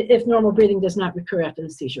 And if normal breathing does not recur after the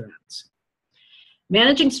seizure ends.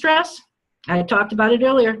 Managing stress, I talked about it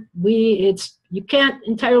earlier. You can't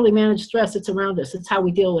entirely manage stress. It's around us. It's how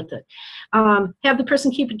we deal with it. Have the person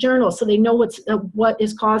keep a journal so they know what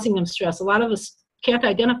is causing them stress. A lot of us can't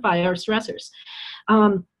identify our stressors.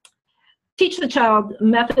 Teach the child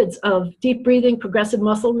methods of deep breathing, progressive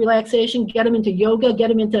muscle relaxation, get them into yoga, get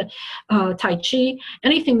them into Tai Chi,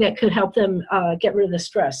 anything that could help them get rid of the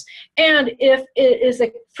stress. And if it is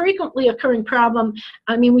a frequently occurring problem,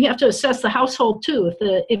 I mean, we have to assess the household too.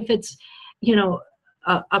 If it's, you know,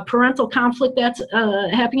 a parental conflict that's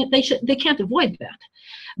happening, they can't avoid that.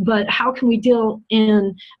 But how can we deal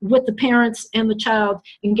with the parents and the child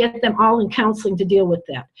and get them all in counseling to deal with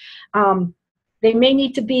that? They may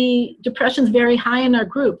need to be, depression's very high in our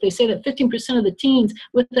group. They say that 15% of the teens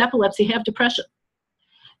with epilepsy have depression.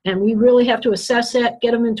 And we really have to assess that,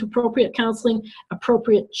 get them into appropriate counseling,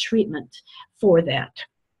 appropriate treatment for that.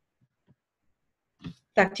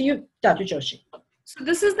 Back to you, Dr. Joshi. So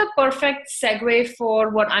this is the perfect segue for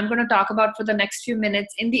what I'm going to talk about for the next few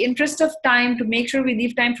minutes. In the interest of time, to make sure we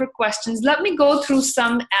leave time for questions, let me go through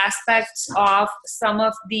some aspects of some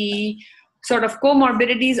of the sort of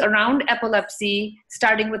comorbidities around epilepsy,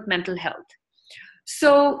 starting with mental health.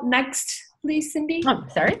 So next, please, Cindy. Oh,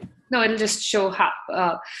 sorry. No, it'll just show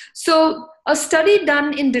how. So a study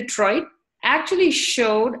done in Detroit actually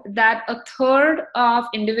showed that a third of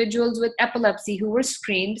individuals with epilepsy who were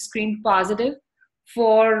screened positive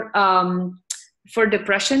for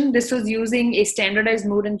depression. This was using a standardized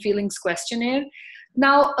mood and feelings questionnaire.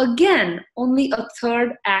 Now, again, only a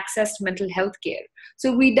third accessed mental health care.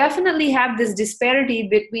 So we definitely have this disparity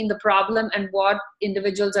between the problem and what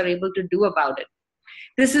individuals are able to do about it.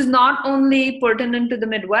 This is not only pertinent to the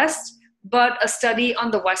Midwest, but a study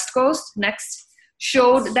on the West Coast, next,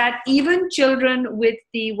 showed that even children with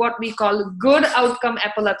the what we call good outcome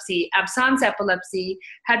epilepsy, absence epilepsy,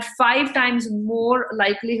 had 5 times more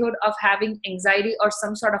likelihood of having anxiety or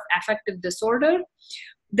some sort of affective disorder.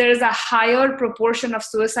 There is a higher proportion of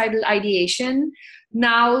suicidal ideation.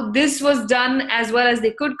 Now, this was done as well as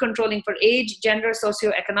they could, controlling for age, gender,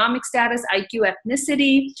 socioeconomic status, IQ,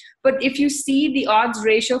 ethnicity. But if you see, the odds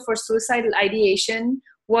ratio for suicidal ideation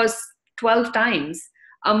was 12 times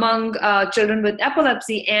among children with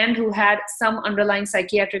epilepsy and who had some underlying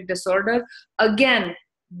psychiatric disorder. Again,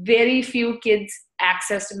 very few kids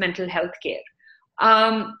accessed mental health care.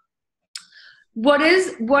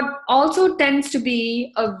 What also tends to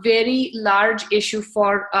be a very large issue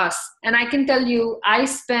for us, and I can tell you, I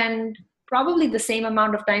spend probably the same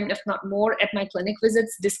amount of time, if not more, at my clinic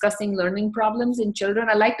visits discussing learning problems in children.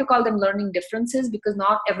 I like to call them learning differences because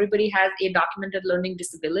not everybody has a documented learning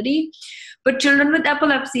disability. But children with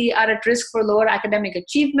epilepsy are at risk for lower academic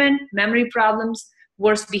achievement, memory problems,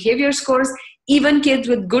 worse behavior scores, even kids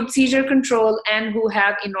with good seizure control and who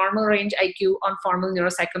have a normal range IQ on formal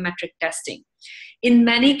neuropsychometric testing. In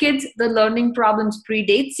many kids, the learning problems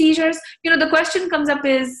predate seizures. The question comes up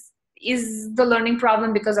is the learning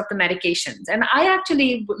problem because of the medications? And I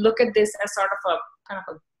actually look at this as sort of a kind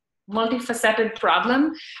of a multifaceted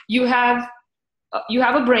problem. You have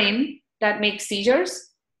a brain that makes seizures,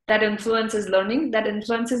 that influences learning, that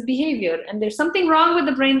influences behavior. And there's something wrong with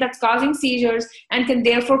the brain that's causing seizures and can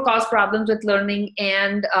therefore cause problems with learning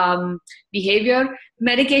and behavior.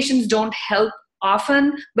 Medications don't help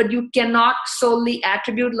often, but you cannot solely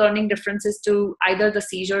attribute learning differences to either the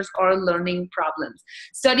seizures or learning problems.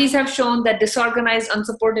 Studies have shown that disorganized,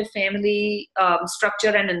 unsupportive family structure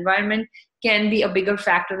and environment can be a bigger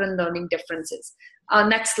factor in learning differences.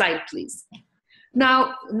 Next slide, please.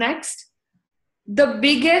 Now, next. The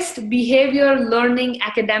biggest behavior learning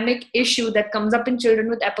academic issue that comes up in children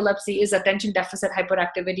with epilepsy is attention deficit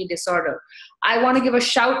hyperactivity disorder. I want to give a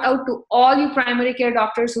shout out to all you primary care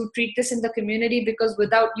doctors who treat this in the community, because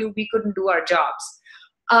without you, we couldn't do our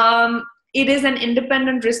jobs. It is an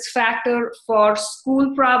independent risk factor for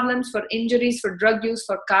school problems, for injuries, for drug use,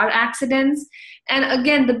 for car accidents. And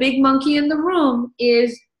again, the big monkey in the room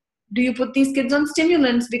is, do you put these kids on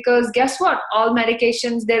stimulants? Because guess what? All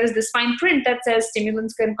medications, there is this fine print that says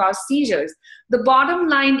stimulants can cause seizures. The bottom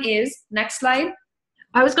line is, next slide.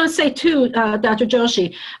 I was going to say too, Dr.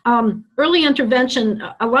 Joshi, early intervention,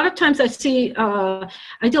 a lot of times I see, I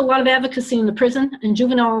do a lot of advocacy in the prison and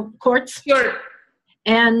juvenile courts. Sure.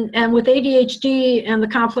 And with ADHD and the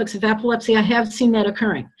complex of epilepsy, I have seen that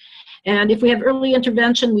occurring. And if we have early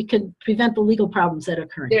intervention, we could prevent the legal problems that are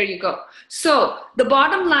occurring. There you go. So the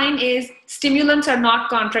bottom line is stimulants are not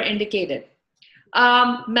contraindicated.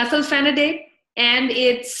 Methylphenidate and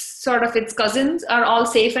its cousins are all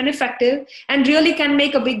safe and effective and really can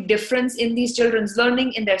make a big difference in these children's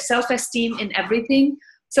learning, in their self-esteem, in everything.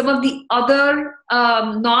 Some of the other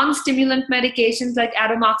non-stimulant medications like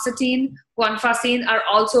atomoxetine, guanfacine are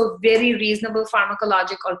also very reasonable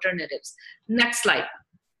pharmacologic alternatives. Next slide.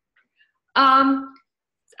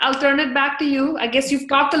 I'll turn it back to you. I guess you've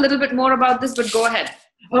talked a little bit more about this, but go ahead.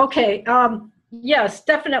 Okay. Yes,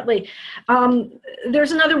 definitely.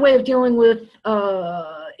 There's another way of dealing with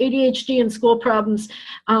ADHD and school problems,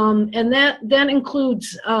 and that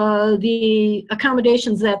includes the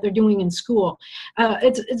accommodations that they're doing in school.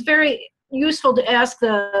 It's very useful to ask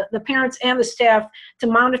the parents and the staff to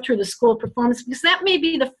monitor the school performance, because that may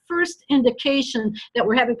be the first indication that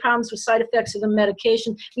we're having problems with side effects of the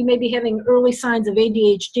medication. We may be having early signs of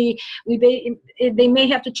ADHD. They may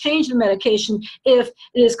have to change the medication if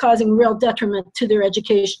it is causing real detriment to their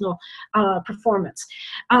educational performance.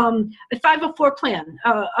 A 504 plan.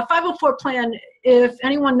 A 504 plan if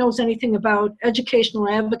anyone knows anything about educational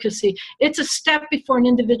advocacy, it's a step before an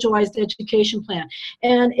individualized education plan.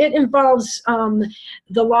 And it involves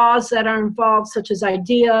the laws that are involved, such as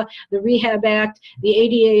IDEA, the Rehab Act, the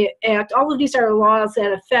ADA Act. All of these are laws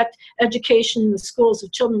that affect education in the schools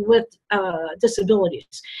of children with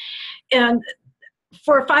disabilities. And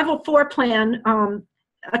for a 504 plan,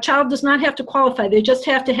 a child does not have to qualify. They just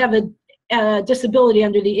have to have a disability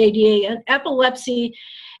under the ADA. And epilepsy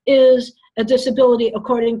is a disability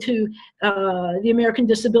according to the American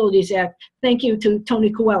Disabilities Act. Thank you to Tony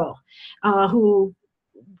Coelho, who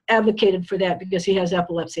advocated for that because he has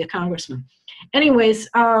epilepsy, a congressman. Anyways,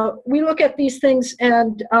 we look at these things,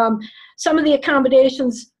 and some of the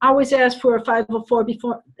accommodations always ask for a 504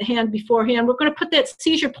 beforehand. We're going to put that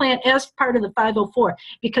seizure plan as part of the 504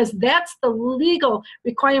 because that's the legal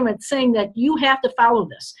requirement saying that you have to follow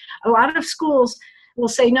this. A lot of schools will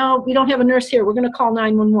say, no, we don't have a nurse here, we're going to call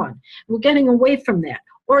 911. We're getting away from that.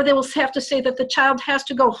 Or they will have to say that the child has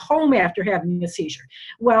to go home after having a seizure.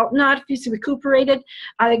 Well, not if he's recuperated.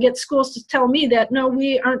 I get schools to tell me that, no,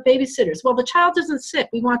 we aren't babysitters. Well, the child isn't sick.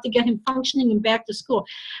 We want to get him functioning and back to school.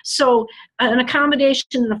 So an accommodation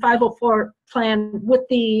in a 504 plan with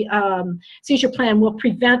the seizure plan will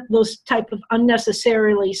prevent those type of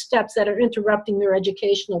unnecessarily steps that are interrupting their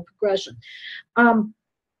educational progression.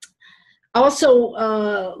 Also,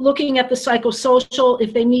 looking at the psychosocial,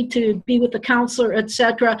 if they need to be with a counselor,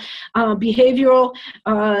 etc. Behavioral,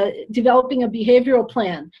 developing a behavioral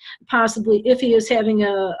plan, possibly if he is having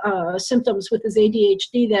symptoms with his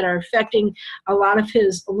ADHD that are affecting a lot of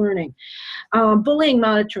his learning. Bullying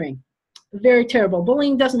monitoring. Very terrible.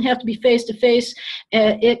 Bullying doesn't have to be face-to-face.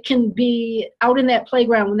 It can be out in that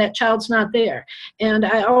playground when that child's not there. And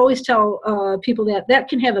I always tell people that that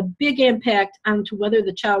can have a big impact onto whether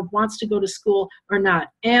the child wants to go to school or not,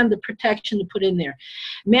 and the protection to put in there.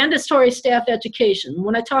 Mandatory staff education.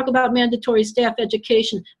 When I talk about mandatory staff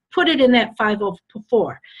education, put it in that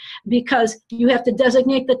 504 because you have to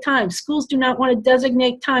designate the time. Schools do not want to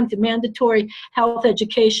designate time to mandatory health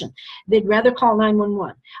education. They'd rather call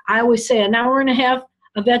 911. I always say an hour and a half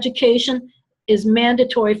of education is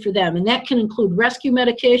mandatory for them, and that can include rescue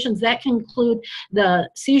medications, that can include the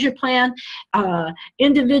seizure plan,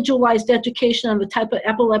 individualized education on the type of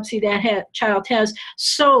epilepsy that child has,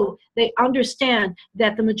 so they understand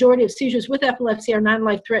that the majority of seizures with epilepsy are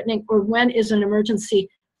non-life-threatening or when is an emergency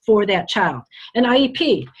for that child. An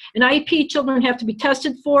IEP. An IEP, children have to be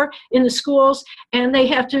tested for in the schools, and they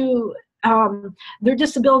have to, their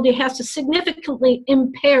disability has to significantly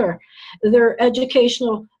impair their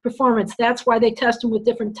educational performance. That's why they test them with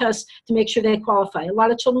different tests to make sure they qualify. A lot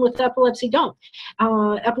of children with epilepsy don't.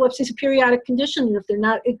 Epilepsy is a periodic condition, and if they're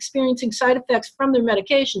not experiencing side effects from their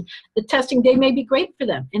medication, the testing day may be great for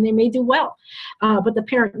them, and they may do well. But the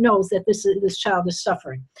parent knows that this child is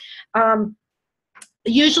suffering.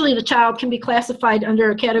 Usually the child can be classified under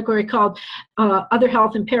a category called other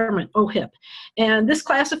health impairment, OHIP. And this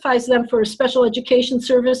classifies them for special education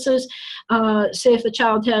services. Say if the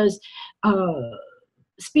child has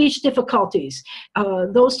speech difficulties,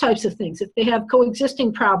 those types of things. If they have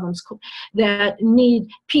coexisting problems that need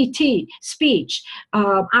PT, speech,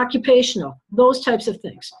 occupational, those types of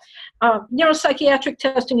things. Neuropsychiatric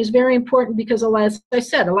testing is very important because, as I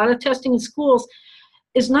said, a lot of testing in schools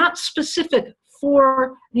is not specific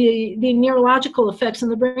for the neurological effects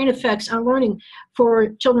and the brain effects on learning for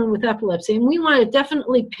children with epilepsy. And we want to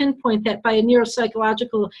definitely pinpoint that by a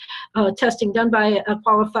neuropsychological testing done by a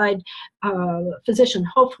qualified physician,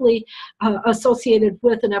 hopefully associated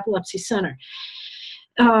with an epilepsy center.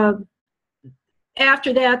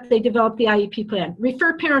 After that, they develop the IEP plan.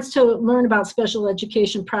 Refer parents to learn about special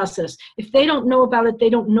education process. If they don't know about it, they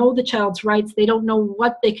don't know the child's rights. They don't know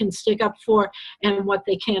what they can stick up for and what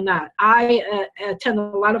they cannot. I attend a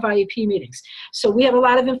lot of IEP meetings. So we have a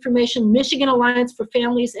lot of information. Michigan Alliance for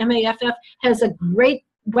Families, MAFF, has a great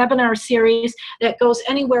webinar series that goes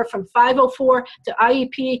anywhere from 504 to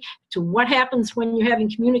IEP to what happens when you're having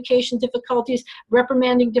communication difficulties,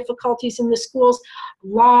 reprimanding difficulties in the schools,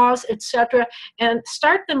 laws, etc. And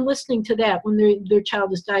start them listening to that when their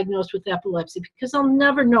child is diagnosed with epilepsy, because they'll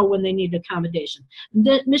never know when they need accommodation.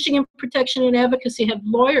 The Michigan Protection and Advocacy have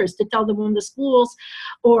lawyers to tell them when the schools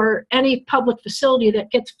or any public facility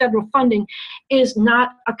that gets federal funding is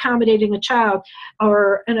not accommodating a child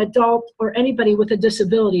or an adult or anybody with a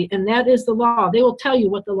disability, and that is the law. They will tell you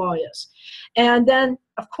what the law is. And then,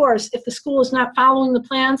 of course, if the school is not following the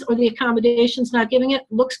plans or the accommodations not giving it,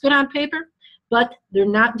 looks good on paper, but they're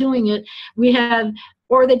not doing it.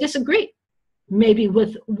 Or they disagree maybe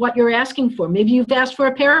with what you're asking for. Maybe you've asked for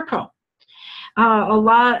a parapro. a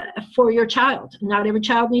lot for your child. Not every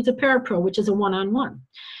child needs a parapro, which is a one-on-one.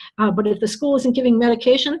 But if the school isn't giving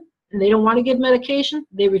medication and they don't want to give medication,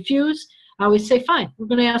 they refuse, I always say, fine, we're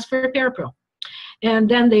going to ask for a parapro. And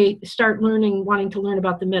then they start wanting to learn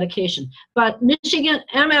about the medication. But Michigan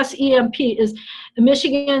MSEMP is the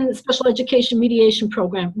Michigan Special Education Mediation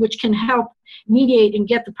Program, which can help mediate and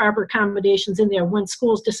get the proper accommodations in there when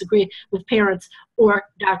schools disagree with parents or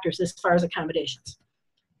doctors as far as accommodations.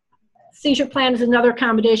 Seizure plan is another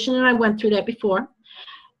accommodation, and I went through that before.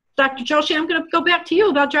 Dr. Joshi, I'm going to go back to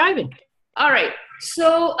you about driving. All right.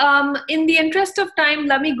 So in the interest of time,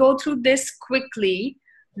 let me go through this quickly.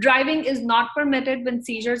 Driving is not permitted when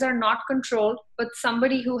seizures are not controlled, but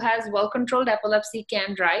somebody who has well-controlled epilepsy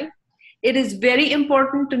can drive. It is very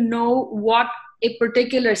important to know what a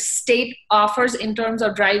particular state offers in terms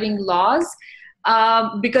of driving laws,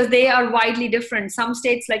 because they are widely different. Some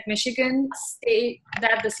states like Michigan state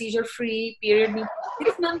that the seizure-free period means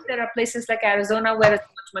 6 months. There are places like Arizona where it's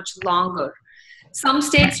much longer. Some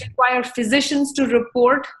states require physicians to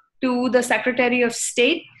report to the Secretary of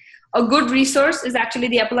State. A good resource is actually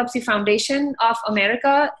the Epilepsy Foundation of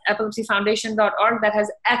America, epilepsyfoundation.org, that has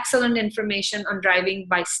excellent information on driving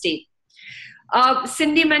by state.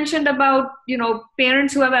 Cindy mentioned about,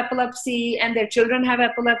 parents who have epilepsy and their children have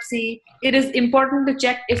epilepsy. It is important to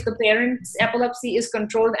check if the parent's epilepsy is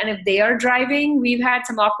controlled and if they are driving. We've had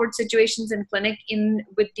some awkward situations in clinic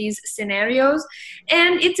with these scenarios.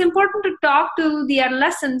 And it's important to talk to the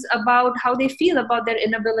adolescents about how they feel about their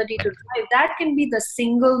inability to drive. That can be the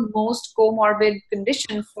single most comorbid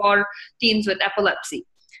condition for teens with epilepsy.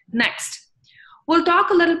 Next. We'll talk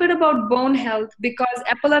a little bit about bone health, because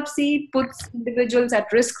epilepsy puts individuals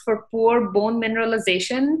at risk for poor bone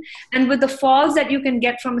mineralization. And with the falls that you can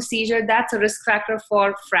get from a seizure, that's a risk factor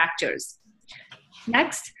for fractures.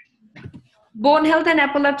 Next. Bone health and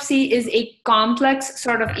epilepsy is a complex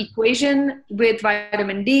sort of equation with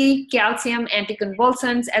vitamin D, calcium,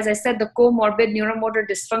 anticonvulsants. As I said, the comorbid neuromotor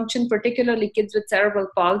dysfunction, particularly kids with cerebral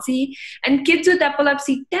palsy. And kids with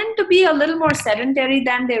epilepsy tend to be a little more sedentary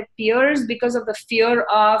than their peers because of the fear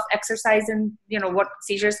of exercise and what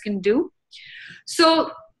seizures can do.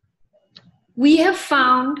 So we have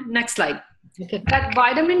found, next slide, that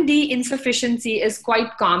vitamin D insufficiency is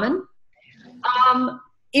quite common.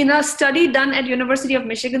 In a study done at University of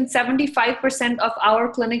Michigan, 75% of our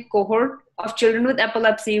clinic cohort of children with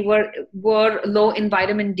epilepsy were low in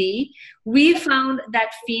vitamin D. We found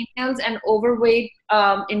that females and overweight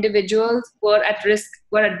individuals were at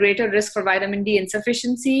greater risk for vitamin D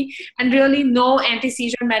insufficiency, and really no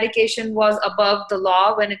anti-seizure medication was above the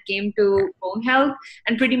law when it came to bone health,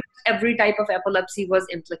 and pretty much every type of epilepsy was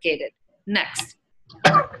implicated. Next.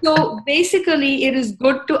 So basically, it is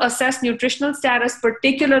good to assess nutritional status,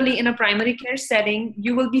 particularly in a primary care setting.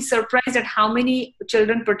 You will be surprised at how many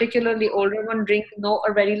children, particularly older ones, drink no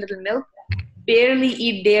or very little milk, barely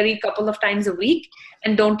eat dairy a couple of times a week,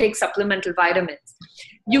 and don't take supplemental vitamins.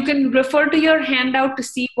 You can refer to your handout to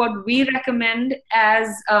see what we recommend as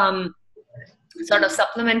sort of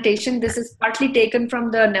supplementation. This is partly taken from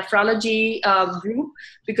the nephrology group,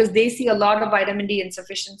 because they see a lot of vitamin D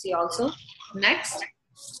insufficiency also. Next.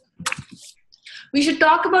 We should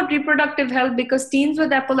talk about reproductive health, because teens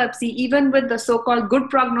with epilepsy, even with the so-called good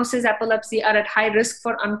prognosis epilepsy, are at high risk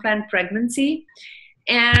for unplanned pregnancy.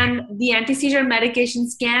 And the anti-seizure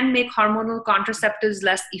medications can make hormonal contraceptives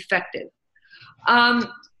less effective.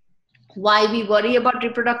 Why we worry about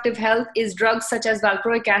reproductive health is drugs such as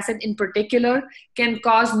valproic acid in particular can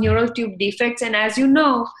cause neural tube defects. And as you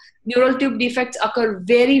know, neural tube defects occur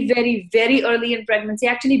very, very, very early in pregnancy,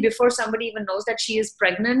 actually before somebody even knows that she is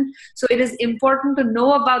pregnant. So it is important to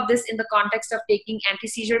know about this in the context of taking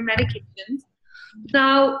anti-seizure medications.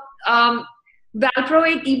 Now,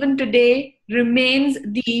 valproate even today remains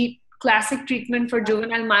the classic treatment for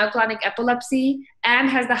juvenile myoclonic epilepsy and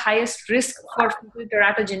has the highest risk for fetal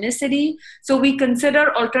teratogenicity. So we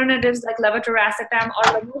consider alternatives like levetiracetam or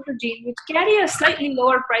lamotrigine, which carry a slightly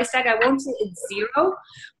lower price tag. I won't say it's zero,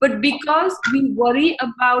 but because we worry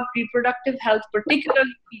about reproductive health,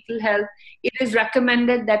 particularly fetal health, it is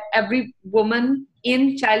recommended that every woman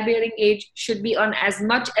in childbearing age should be on as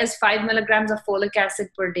much as 5 milligrams of folic acid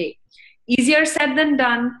per day. Easier said than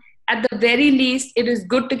done. At the very least, it is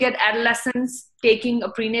good to get adolescents taking a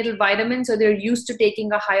prenatal vitamin so they're used to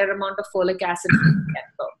taking a higher amount of folic acid.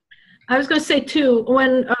 I was going to say too,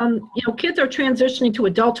 when kids are transitioning to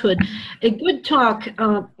adulthood, a good talk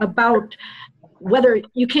about whether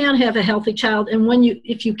you can have a healthy child and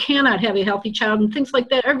if you cannot have a healthy child and things like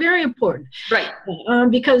that are very important. Right.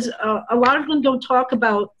 Because a lot of them don't talk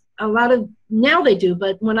about a lot of, now they do,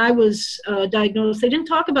 but when I was diagnosed, they didn't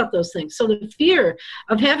talk about those things. So the fear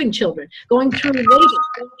of having children, going through labor,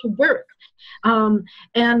 going through birth,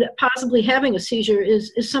 and possibly having a seizure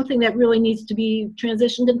is something that really needs to be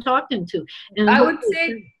transitioned and talked into. And I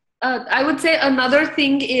would say another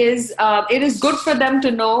thing is it is good for them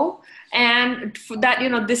to know, and for that, you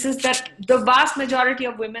know, this is that the vast majority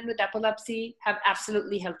of women with epilepsy have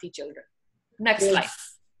absolutely healthy children. Next slide.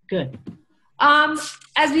 Good.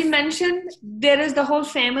 As we mentioned, there is the whole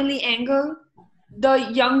family angle.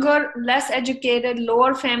 The younger, less educated,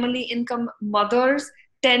 lower family income mothers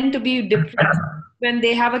tend to be depressed when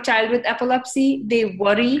they have a child with epilepsy. They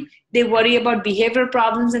worry about behavior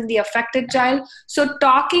problems in the affected child. So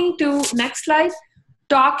next slide,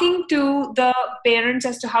 talking to the parents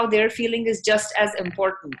as to how they're feeling is just as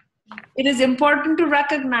important. It is important to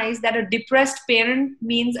recognize that a depressed parent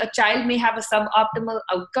means a child may have a suboptimal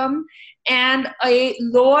outcome, and a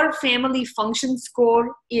lower family function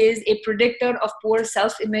score is a predictor of poor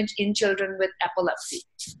self-image in children with epilepsy.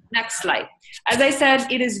 Next slide. As I said,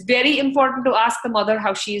 it is very important to ask the mother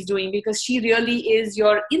how she is doing, because she really is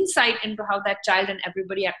your insight into how that child and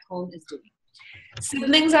everybody at home is doing.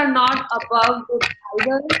 Siblings are not above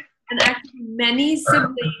either, and actually many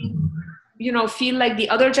siblings, you know, feel like the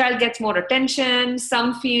other child gets more attention.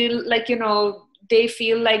 Some feel like, you know, they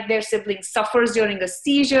feel like their sibling suffers during a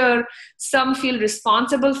seizure. Some feel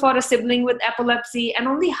responsible for a sibling with epilepsy, and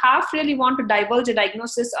only half really want to divulge a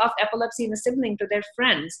diagnosis of epilepsy in a sibling to their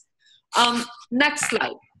friends. Next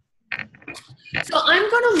slide. So I'm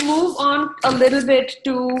going to move on a little bit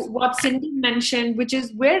to what Cindy mentioned, which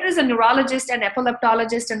is, where is a neurologist and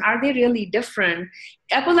epileptologist, and are they really different?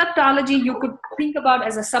 Epileptology you could think about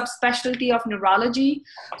as a subspecialty of neurology.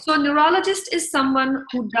 So a neurologist is someone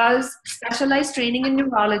who does specialized training in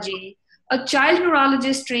neurology. A child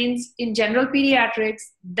neurologist trains in general pediatrics,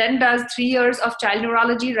 then does 3 years of child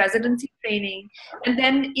neurology residency training, and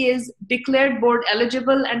then is declared board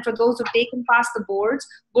eligible, and for those who take and pass the boards,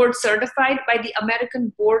 board certified by the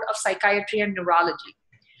American Board of Psychiatry and Neurology.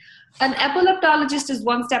 An epileptologist is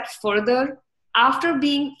one step further. After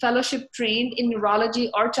being fellowship trained in neurology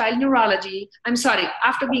or child neurology,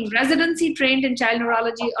 after being residency trained in child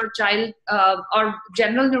neurology or or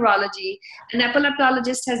general neurology, an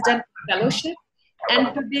epileptologist has done a fellowship.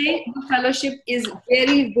 And today, the fellowship is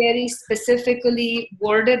very, very specifically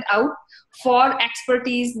worded out for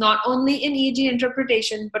expertise, not only in EEG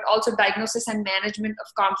interpretation, but also diagnosis and management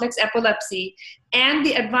of complex epilepsy and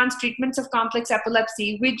the advanced treatments of complex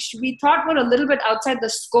epilepsy, which we thought were a little bit outside the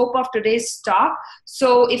scope of today's talk.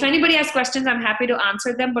 So if anybody has questions, I'm happy to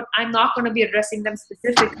answer them, but I'm not going to be addressing them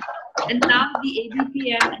specifically. And now the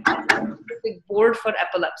ABPN has a specific board for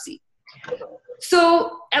epilepsy.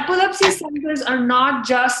 So epilepsy centers are not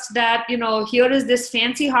just that, you know, here is this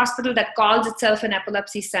fancy hospital that calls itself an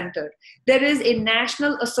epilepsy center. There is a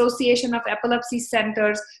National Association of Epilepsy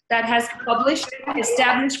Centers that has published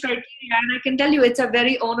established criteria, and I can tell you it's a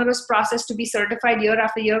very onerous process to be certified year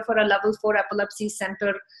after year for a level 4 epilepsy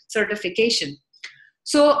center certification.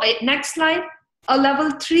 So next slide. A level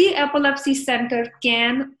 3 epilepsy center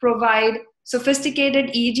can provide sophisticated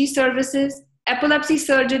EEG services, epilepsy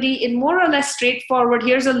surgery in more or less straightforward,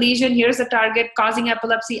 here's a lesion, here's a target causing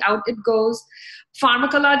epilepsy, out it goes,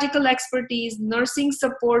 pharmacological expertise, nursing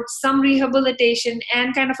support, some rehabilitation,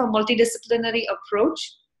 and kind of a multidisciplinary approach.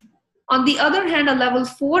 On the other hand, a level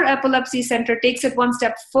 4 epilepsy center takes it one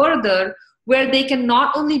step further, where they can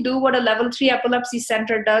not only do what a level 3 epilepsy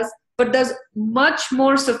center does, but does much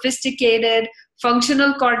more sophisticated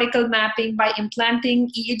functional cortical mapping by implanting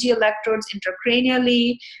EEG electrodes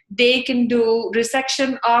intracranially. They can do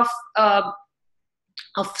resection of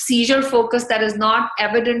seizure focus that is not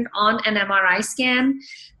evident on an MRI scan.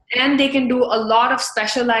 And they can do a lot of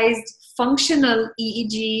specialized functional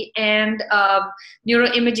EEG and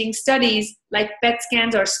neuroimaging studies like PET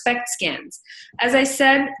scans or SPECT scans. As I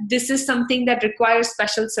said, this is something that requires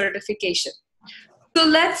special certification. So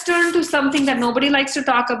let's turn to something that nobody likes to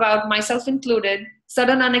talk about, myself included,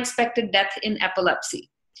 sudden unexpected death in epilepsy.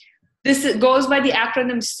 This goes by the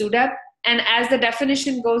acronym SUDEP, and as the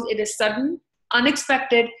definition goes, it is sudden,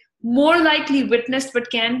 unexpected, more likely witnessed but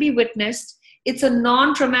can be witnessed. It's a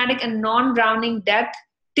non-traumatic and non-drowning death,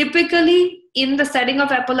 typically in the setting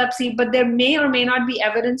of epilepsy, but there may or may not be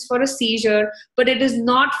evidence for a seizure, but it is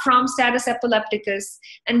not from status epilepticus.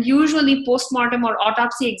 And usually postmortem or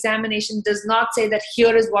autopsy examination does not say that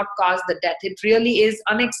here is what caused the death. It really is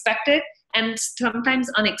unexpected and sometimes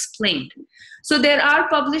unexplained. So there are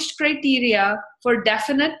published criteria for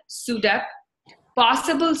definite SUDEP,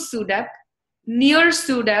 possible SUDEP, near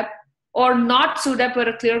SUDEP, or not SUDEP where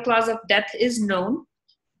a clear cause of death is known.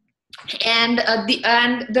 And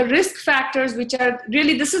the risk factors, which are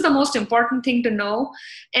really, this is the most important thing to know.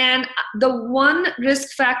 And the one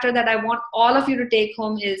risk factor that I want all of you to take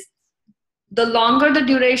home is, the longer the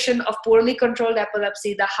duration of poorly controlled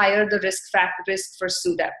epilepsy, the higher the risk for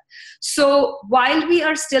SUDEP. So while we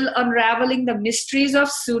are still unraveling the mysteries of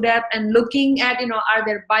SUDEP and looking at, are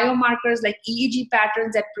there biomarkers like EEG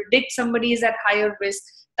patterns that predict somebody is at higher risk,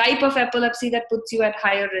 type of epilepsy that puts you at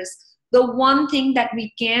higher risk, the one thing that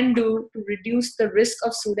we can do to reduce the risk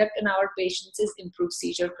of SUDEP in our patients is improve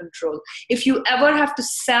seizure control. If you ever have to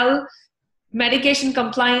sell medication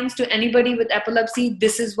compliance to anybody with epilepsy,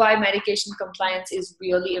 this is why medication compliance is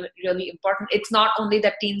really, really important. It's not only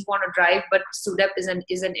that teens want to drive, but SUDEP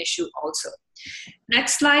is an issue also.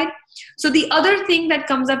 Next slide. So the other thing that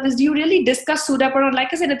comes up is, do you really discuss SUDEP or not? Like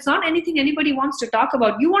I said, it's not anything anybody wants to talk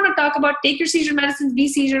about. You want to talk about, take your seizure medicines, be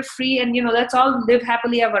seizure free, and let's all live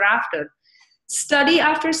happily ever after. Study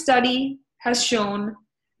after study has shown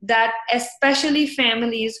that especially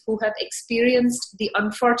families who have experienced the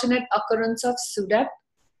unfortunate occurrence of SUDEP,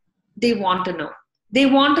 they want to know. They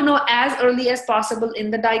want to know as early as possible in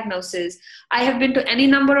the diagnosis. I have been to any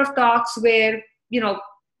number of talks where,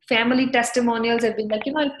 family testimonials have been like,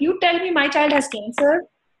 if you tell me my child has cancer,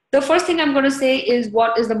 the first thing I'm going to say is,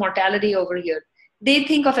 what is the mortality over here? They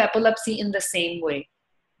think of epilepsy in the same way.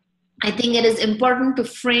 I think it is important to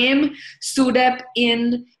frame SUDEP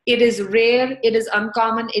in, it is rare, it is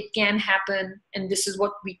uncommon, it can happen, and this is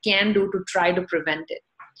what we can do to try to prevent it.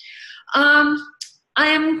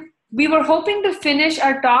 We were hoping to finish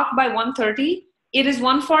our talk by 1:30. It is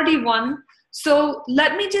 1:41. So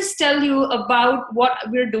let me just tell you about what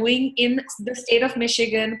we're doing in the state of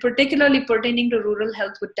Michigan, particularly pertaining to rural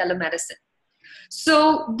health with telemedicine.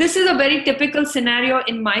 So this is a very typical scenario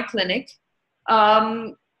in my clinic.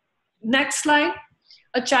 Next slide.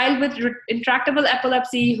 A child with intractable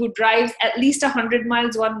epilepsy who drives at least 100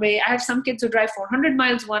 miles one way. I have some kids who drive 400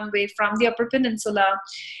 miles one way from the Upper Peninsula.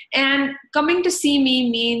 And coming to see me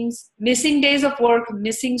means missing days of work,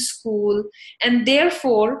 missing school, and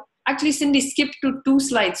therefore, actually, Cindy, skip to 2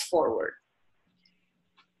 slides forward.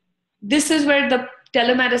 This is where the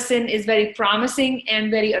telemedicine is very promising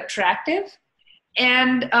and very attractive.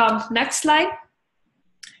 And next slide.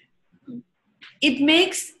 It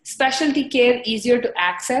makes specialty care easier to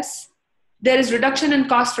access. There is reduction in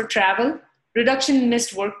cost for travel, reduction in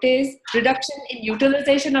missed work days, reduction in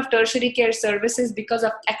utilization of tertiary care services because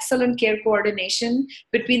of excellent care coordination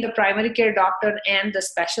between the primary care doctor and the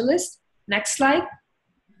specialist. Next slide.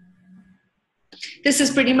 This is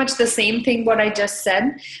pretty much the same thing what I just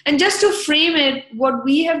said. And just to frame it, what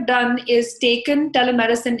we have done is taken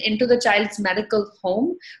telemedicine into the child's medical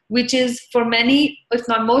home, which is for many, if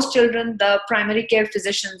not most children, the primary care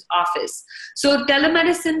physician's office. So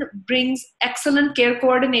telemedicine brings excellent care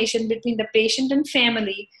coordination between the patient and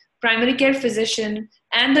family, primary care physician,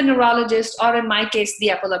 and the neurologist, or in my case, the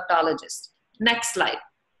epileptologist. Next slide.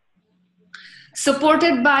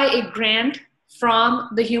 Supported by a grant from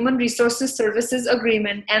the Human Resources Services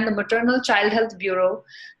Agreement and the Maternal Child Health Bureau,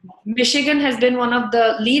 Michigan has been one of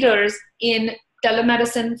the leaders in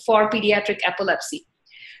telemedicine for pediatric epilepsy.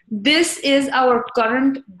 This is our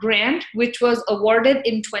current grant, which was awarded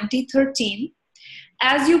in 2013.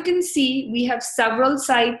 As you can see, we have several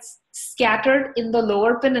sites scattered in the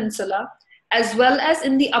Lower Peninsula, as well as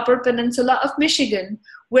in the Upper Peninsula of Michigan,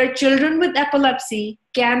 where children with epilepsy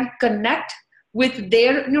can connect with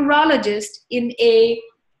their neurologist in a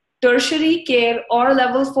tertiary care or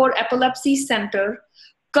level 4 epilepsy center.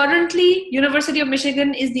 Currently, University of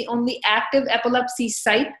Michigan is the only active epilepsy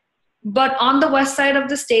site, but on the west side of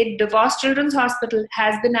the state, DeVos Children's Hospital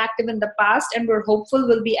has been active in the past and we're hopeful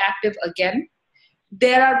will be active again.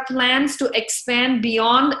 There are plans to expand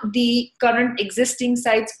beyond the current existing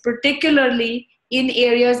sites, particularly in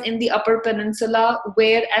areas in the Upper Peninsula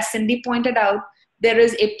where, as Cindy pointed out, there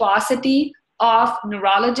is a paucity of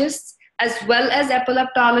neurologists as well as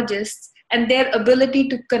epileptologists and their ability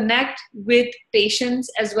to connect with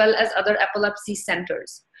patients as well as other epilepsy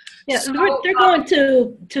centers. Yeah, so, they're going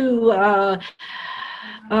to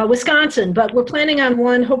Wisconsin, but we're planning on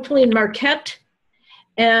one hopefully in Marquette.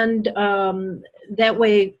 And that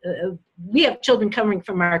way we have children coming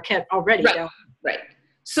from Marquette already. Right, right.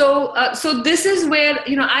 So, so this is where,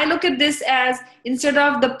 I look at this as, instead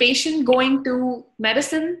of the patient going to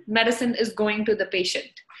medicine, medicine is going to the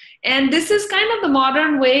patient. And this is kind of the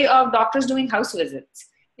modern way of doctors doing house visits.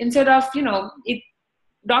 Instead of,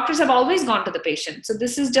 doctors have always gone to the patient. So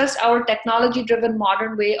this is just our technology-driven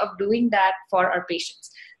modern way of doing that for our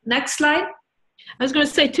patients. Next slide. I was going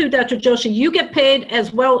to say too, Dr. Joshi, you get paid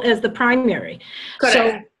as well as the primary. Correct.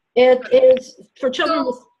 So it is for children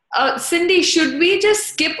with Cindy, should we just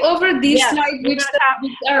skip over these Yes, slides, which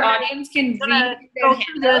our audience can read? Go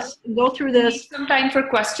through this. Some time for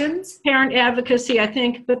questions. Parent advocacy, I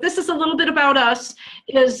think, but this is a little bit about us.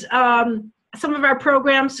 Is some of our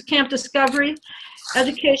programs, Camp Discovery,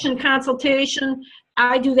 education consultation.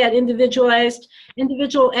 I do that individualized.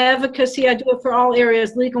 Individual advocacy, I do it for all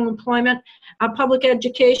areas, legal employment. Public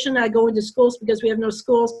education, I go into schools because we have no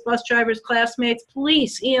schools, bus drivers, classmates,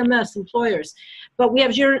 police, EMS, employers. But we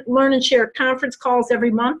have Learn and Share conference calls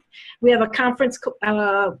every month. We have a conference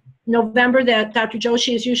November that Dr.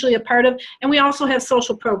 Joshi is usually a part of, and we also have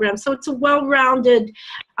social programs. So it's a well-rounded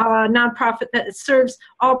nonprofit that serves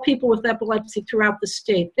all people with epilepsy throughout the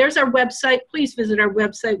state. There's our website. Please visit our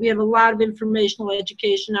website. We have a lot of informational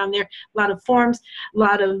education on there, a lot of forms, a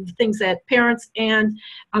lot of things that parents and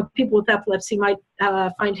people with epilepsy might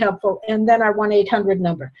find helpful, and then our 1-800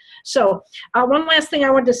 number. So one last thing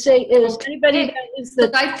I want to say is anybody that is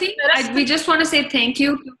the... I think we just want to say thank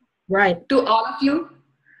you to all of you.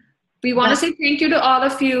 We want to say thank you to all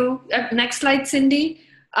of you. Next slide, Cindy.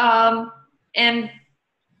 And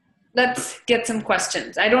let's get some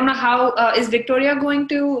questions. I don't know how, is Victoria going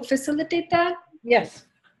to facilitate that? Yes.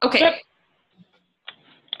 Okay.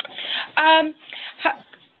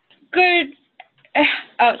 Good.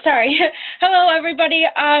 Oh, sorry. Hello, everybody.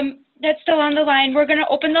 That's still on the line. We're going to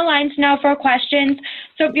open the lines now for questions.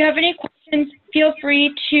 So if you have any questions, feel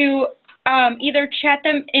free to either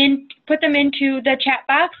put them into the chat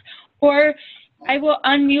box, or I will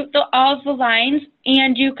unmute all of the lines,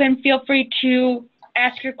 and you can feel free to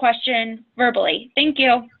ask your question verbally. Thank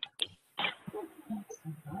you.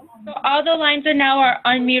 So all the lines are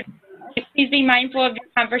unmuted. Please be mindful of your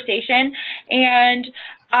conversation and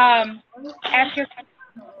ask your question.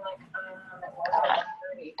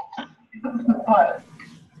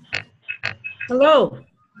 Hello.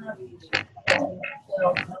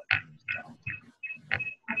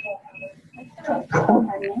 Do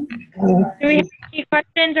we have any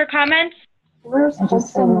questions or comments? Where's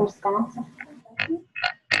Justin, Wisconsin?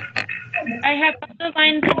 I have all the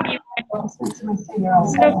lines unmuted.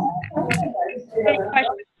 Any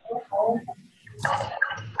questions?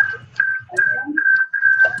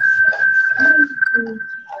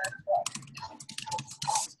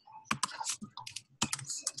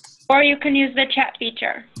 Or you can use the chat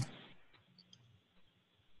feature.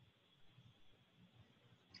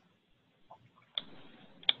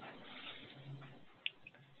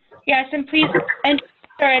 Yes, and please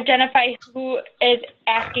identify who is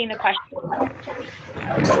asking the question.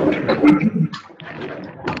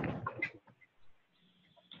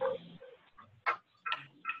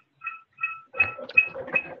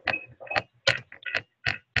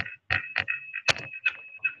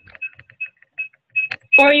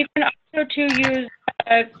 Or you can also use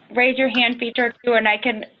the raise your hand feature too, and I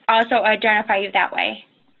can also identify you that way.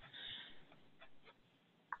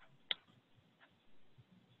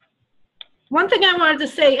 One thing I wanted to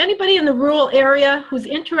say, anybody in the rural area who's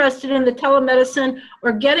interested in the telemedicine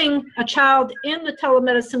or getting a child in the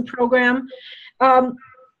telemedicine program,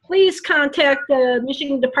 please contact the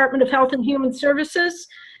Michigan Department of Health and Human Services,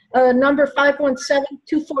 number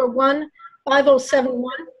 517-241-5071.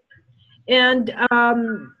 And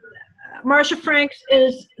Marcia Franks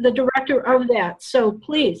is the director of that. So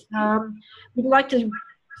please, we'd like to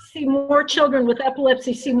see more children with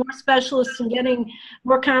epilepsy, see more specialists, and getting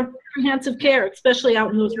more comprehensive care, especially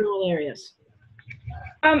out in those rural areas.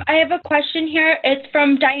 I have a question here. It's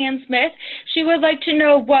from Diane Smith. She would like to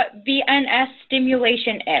know what VNS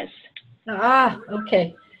stimulation is.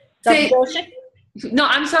 Okay. No,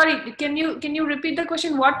 I'm sorry. Can you repeat the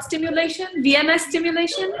question? What stimulation? VNS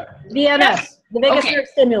stimulation? VNS, the vagus nerve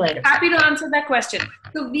stimulator. Happy to answer that question.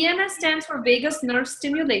 So VNS stands for vagus nerve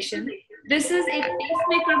stimulation. This is a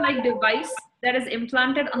pacemaker-like device that is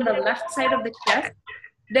implanted on the left side of the chest.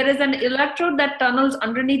 There is an electrode that tunnels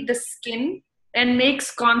underneath the skin and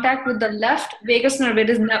makes contact with the left vagus nerve.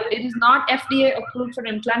 It is not FDA approved for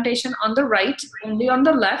implantation on the right, only on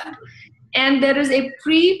the left. And there is a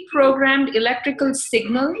pre-programmed electrical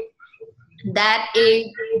signal that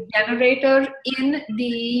a generator in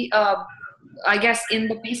the, in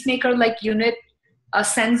the pacemaker-like unit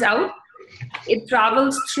sends out. It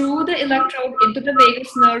travels through the electrode into the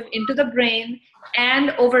vagus nerve, into the brain,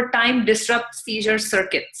 and over time disrupts seizure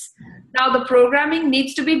circuits. Now, the programming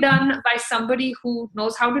needs to be done by somebody who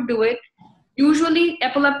knows how to do it. Usually,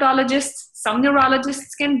 epileptologists, some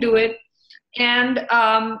neurologists can do it. And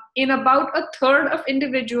in about a third of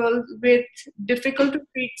individuals with difficult to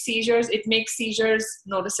treat seizures, it makes seizures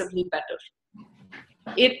noticeably better.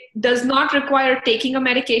 It does not require taking a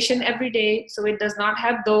medication every day, so it does not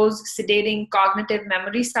have those sedating cognitive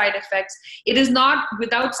memory side effects. It is not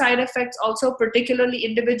without side effects. Also, particularly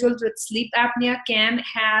individuals with sleep apnea can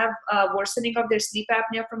have worsening of their sleep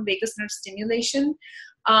apnea from vagus nerve stimulation.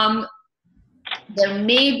 There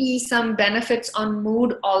may be some benefits on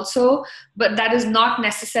mood also, but that is not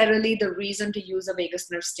necessarily the reason to use a vagus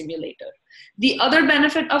nerve stimulator. The other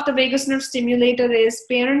benefit of the vagus nerve stimulator is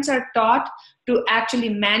parents are taught to actually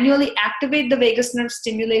manually activate the vagus nerve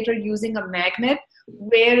stimulator using a magnet,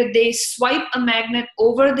 where they swipe a magnet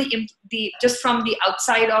over just from the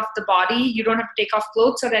outside of the body. You don't have to take off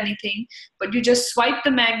clothes or anything, but you just swipe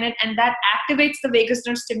the magnet, and that activates the vagus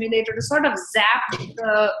nerve stimulator to sort of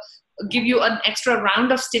give you an extra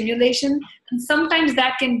round of stimulation. And sometimes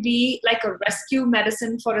that can be like a rescue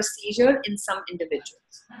medicine for a seizure in some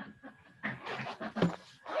individuals.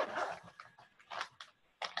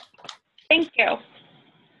 Thank you.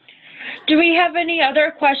 Do we have any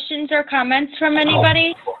other questions or comments from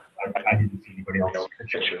anybody? I didn't see anybody else.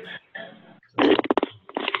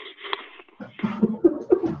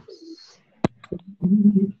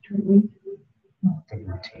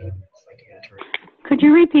 Could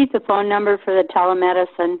you repeat the phone number for the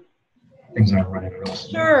telemedicine? Things aren't running real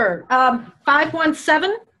slow. Sure.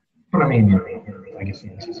 517 But I mean, I guess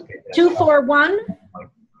you anticipate that. 241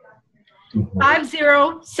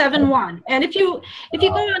 5071. And if you go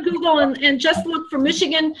on Google and just look for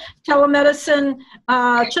Michigan telemedicine,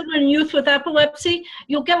 children and youth with epilepsy,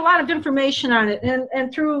 you'll get a lot of information on it,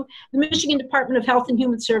 and through the Michigan Department of Health and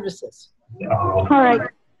Human Services. All right.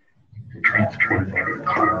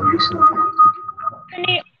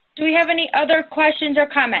 Do we have any other questions or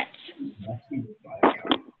comments?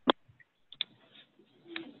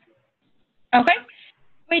 Okay.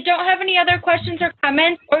 We don't have any other questions or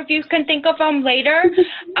comments, or if you can think of them later,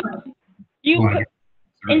 you could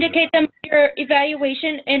indicate them in your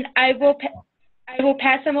evaluation, and I will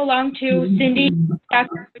pass them along to Cindy,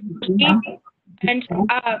 Dr. and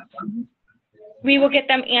we will get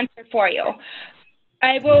them answered for you.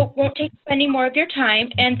 I won't take any more of your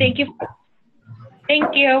time, and thank you.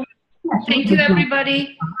 Thank you. Thank you,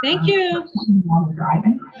 everybody. Thank you.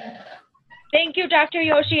 Thank you, Dr.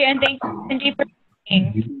 Yoshi, and thank you, Cindy, for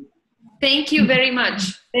being. Thank you very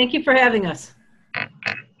much. Thank you for having us.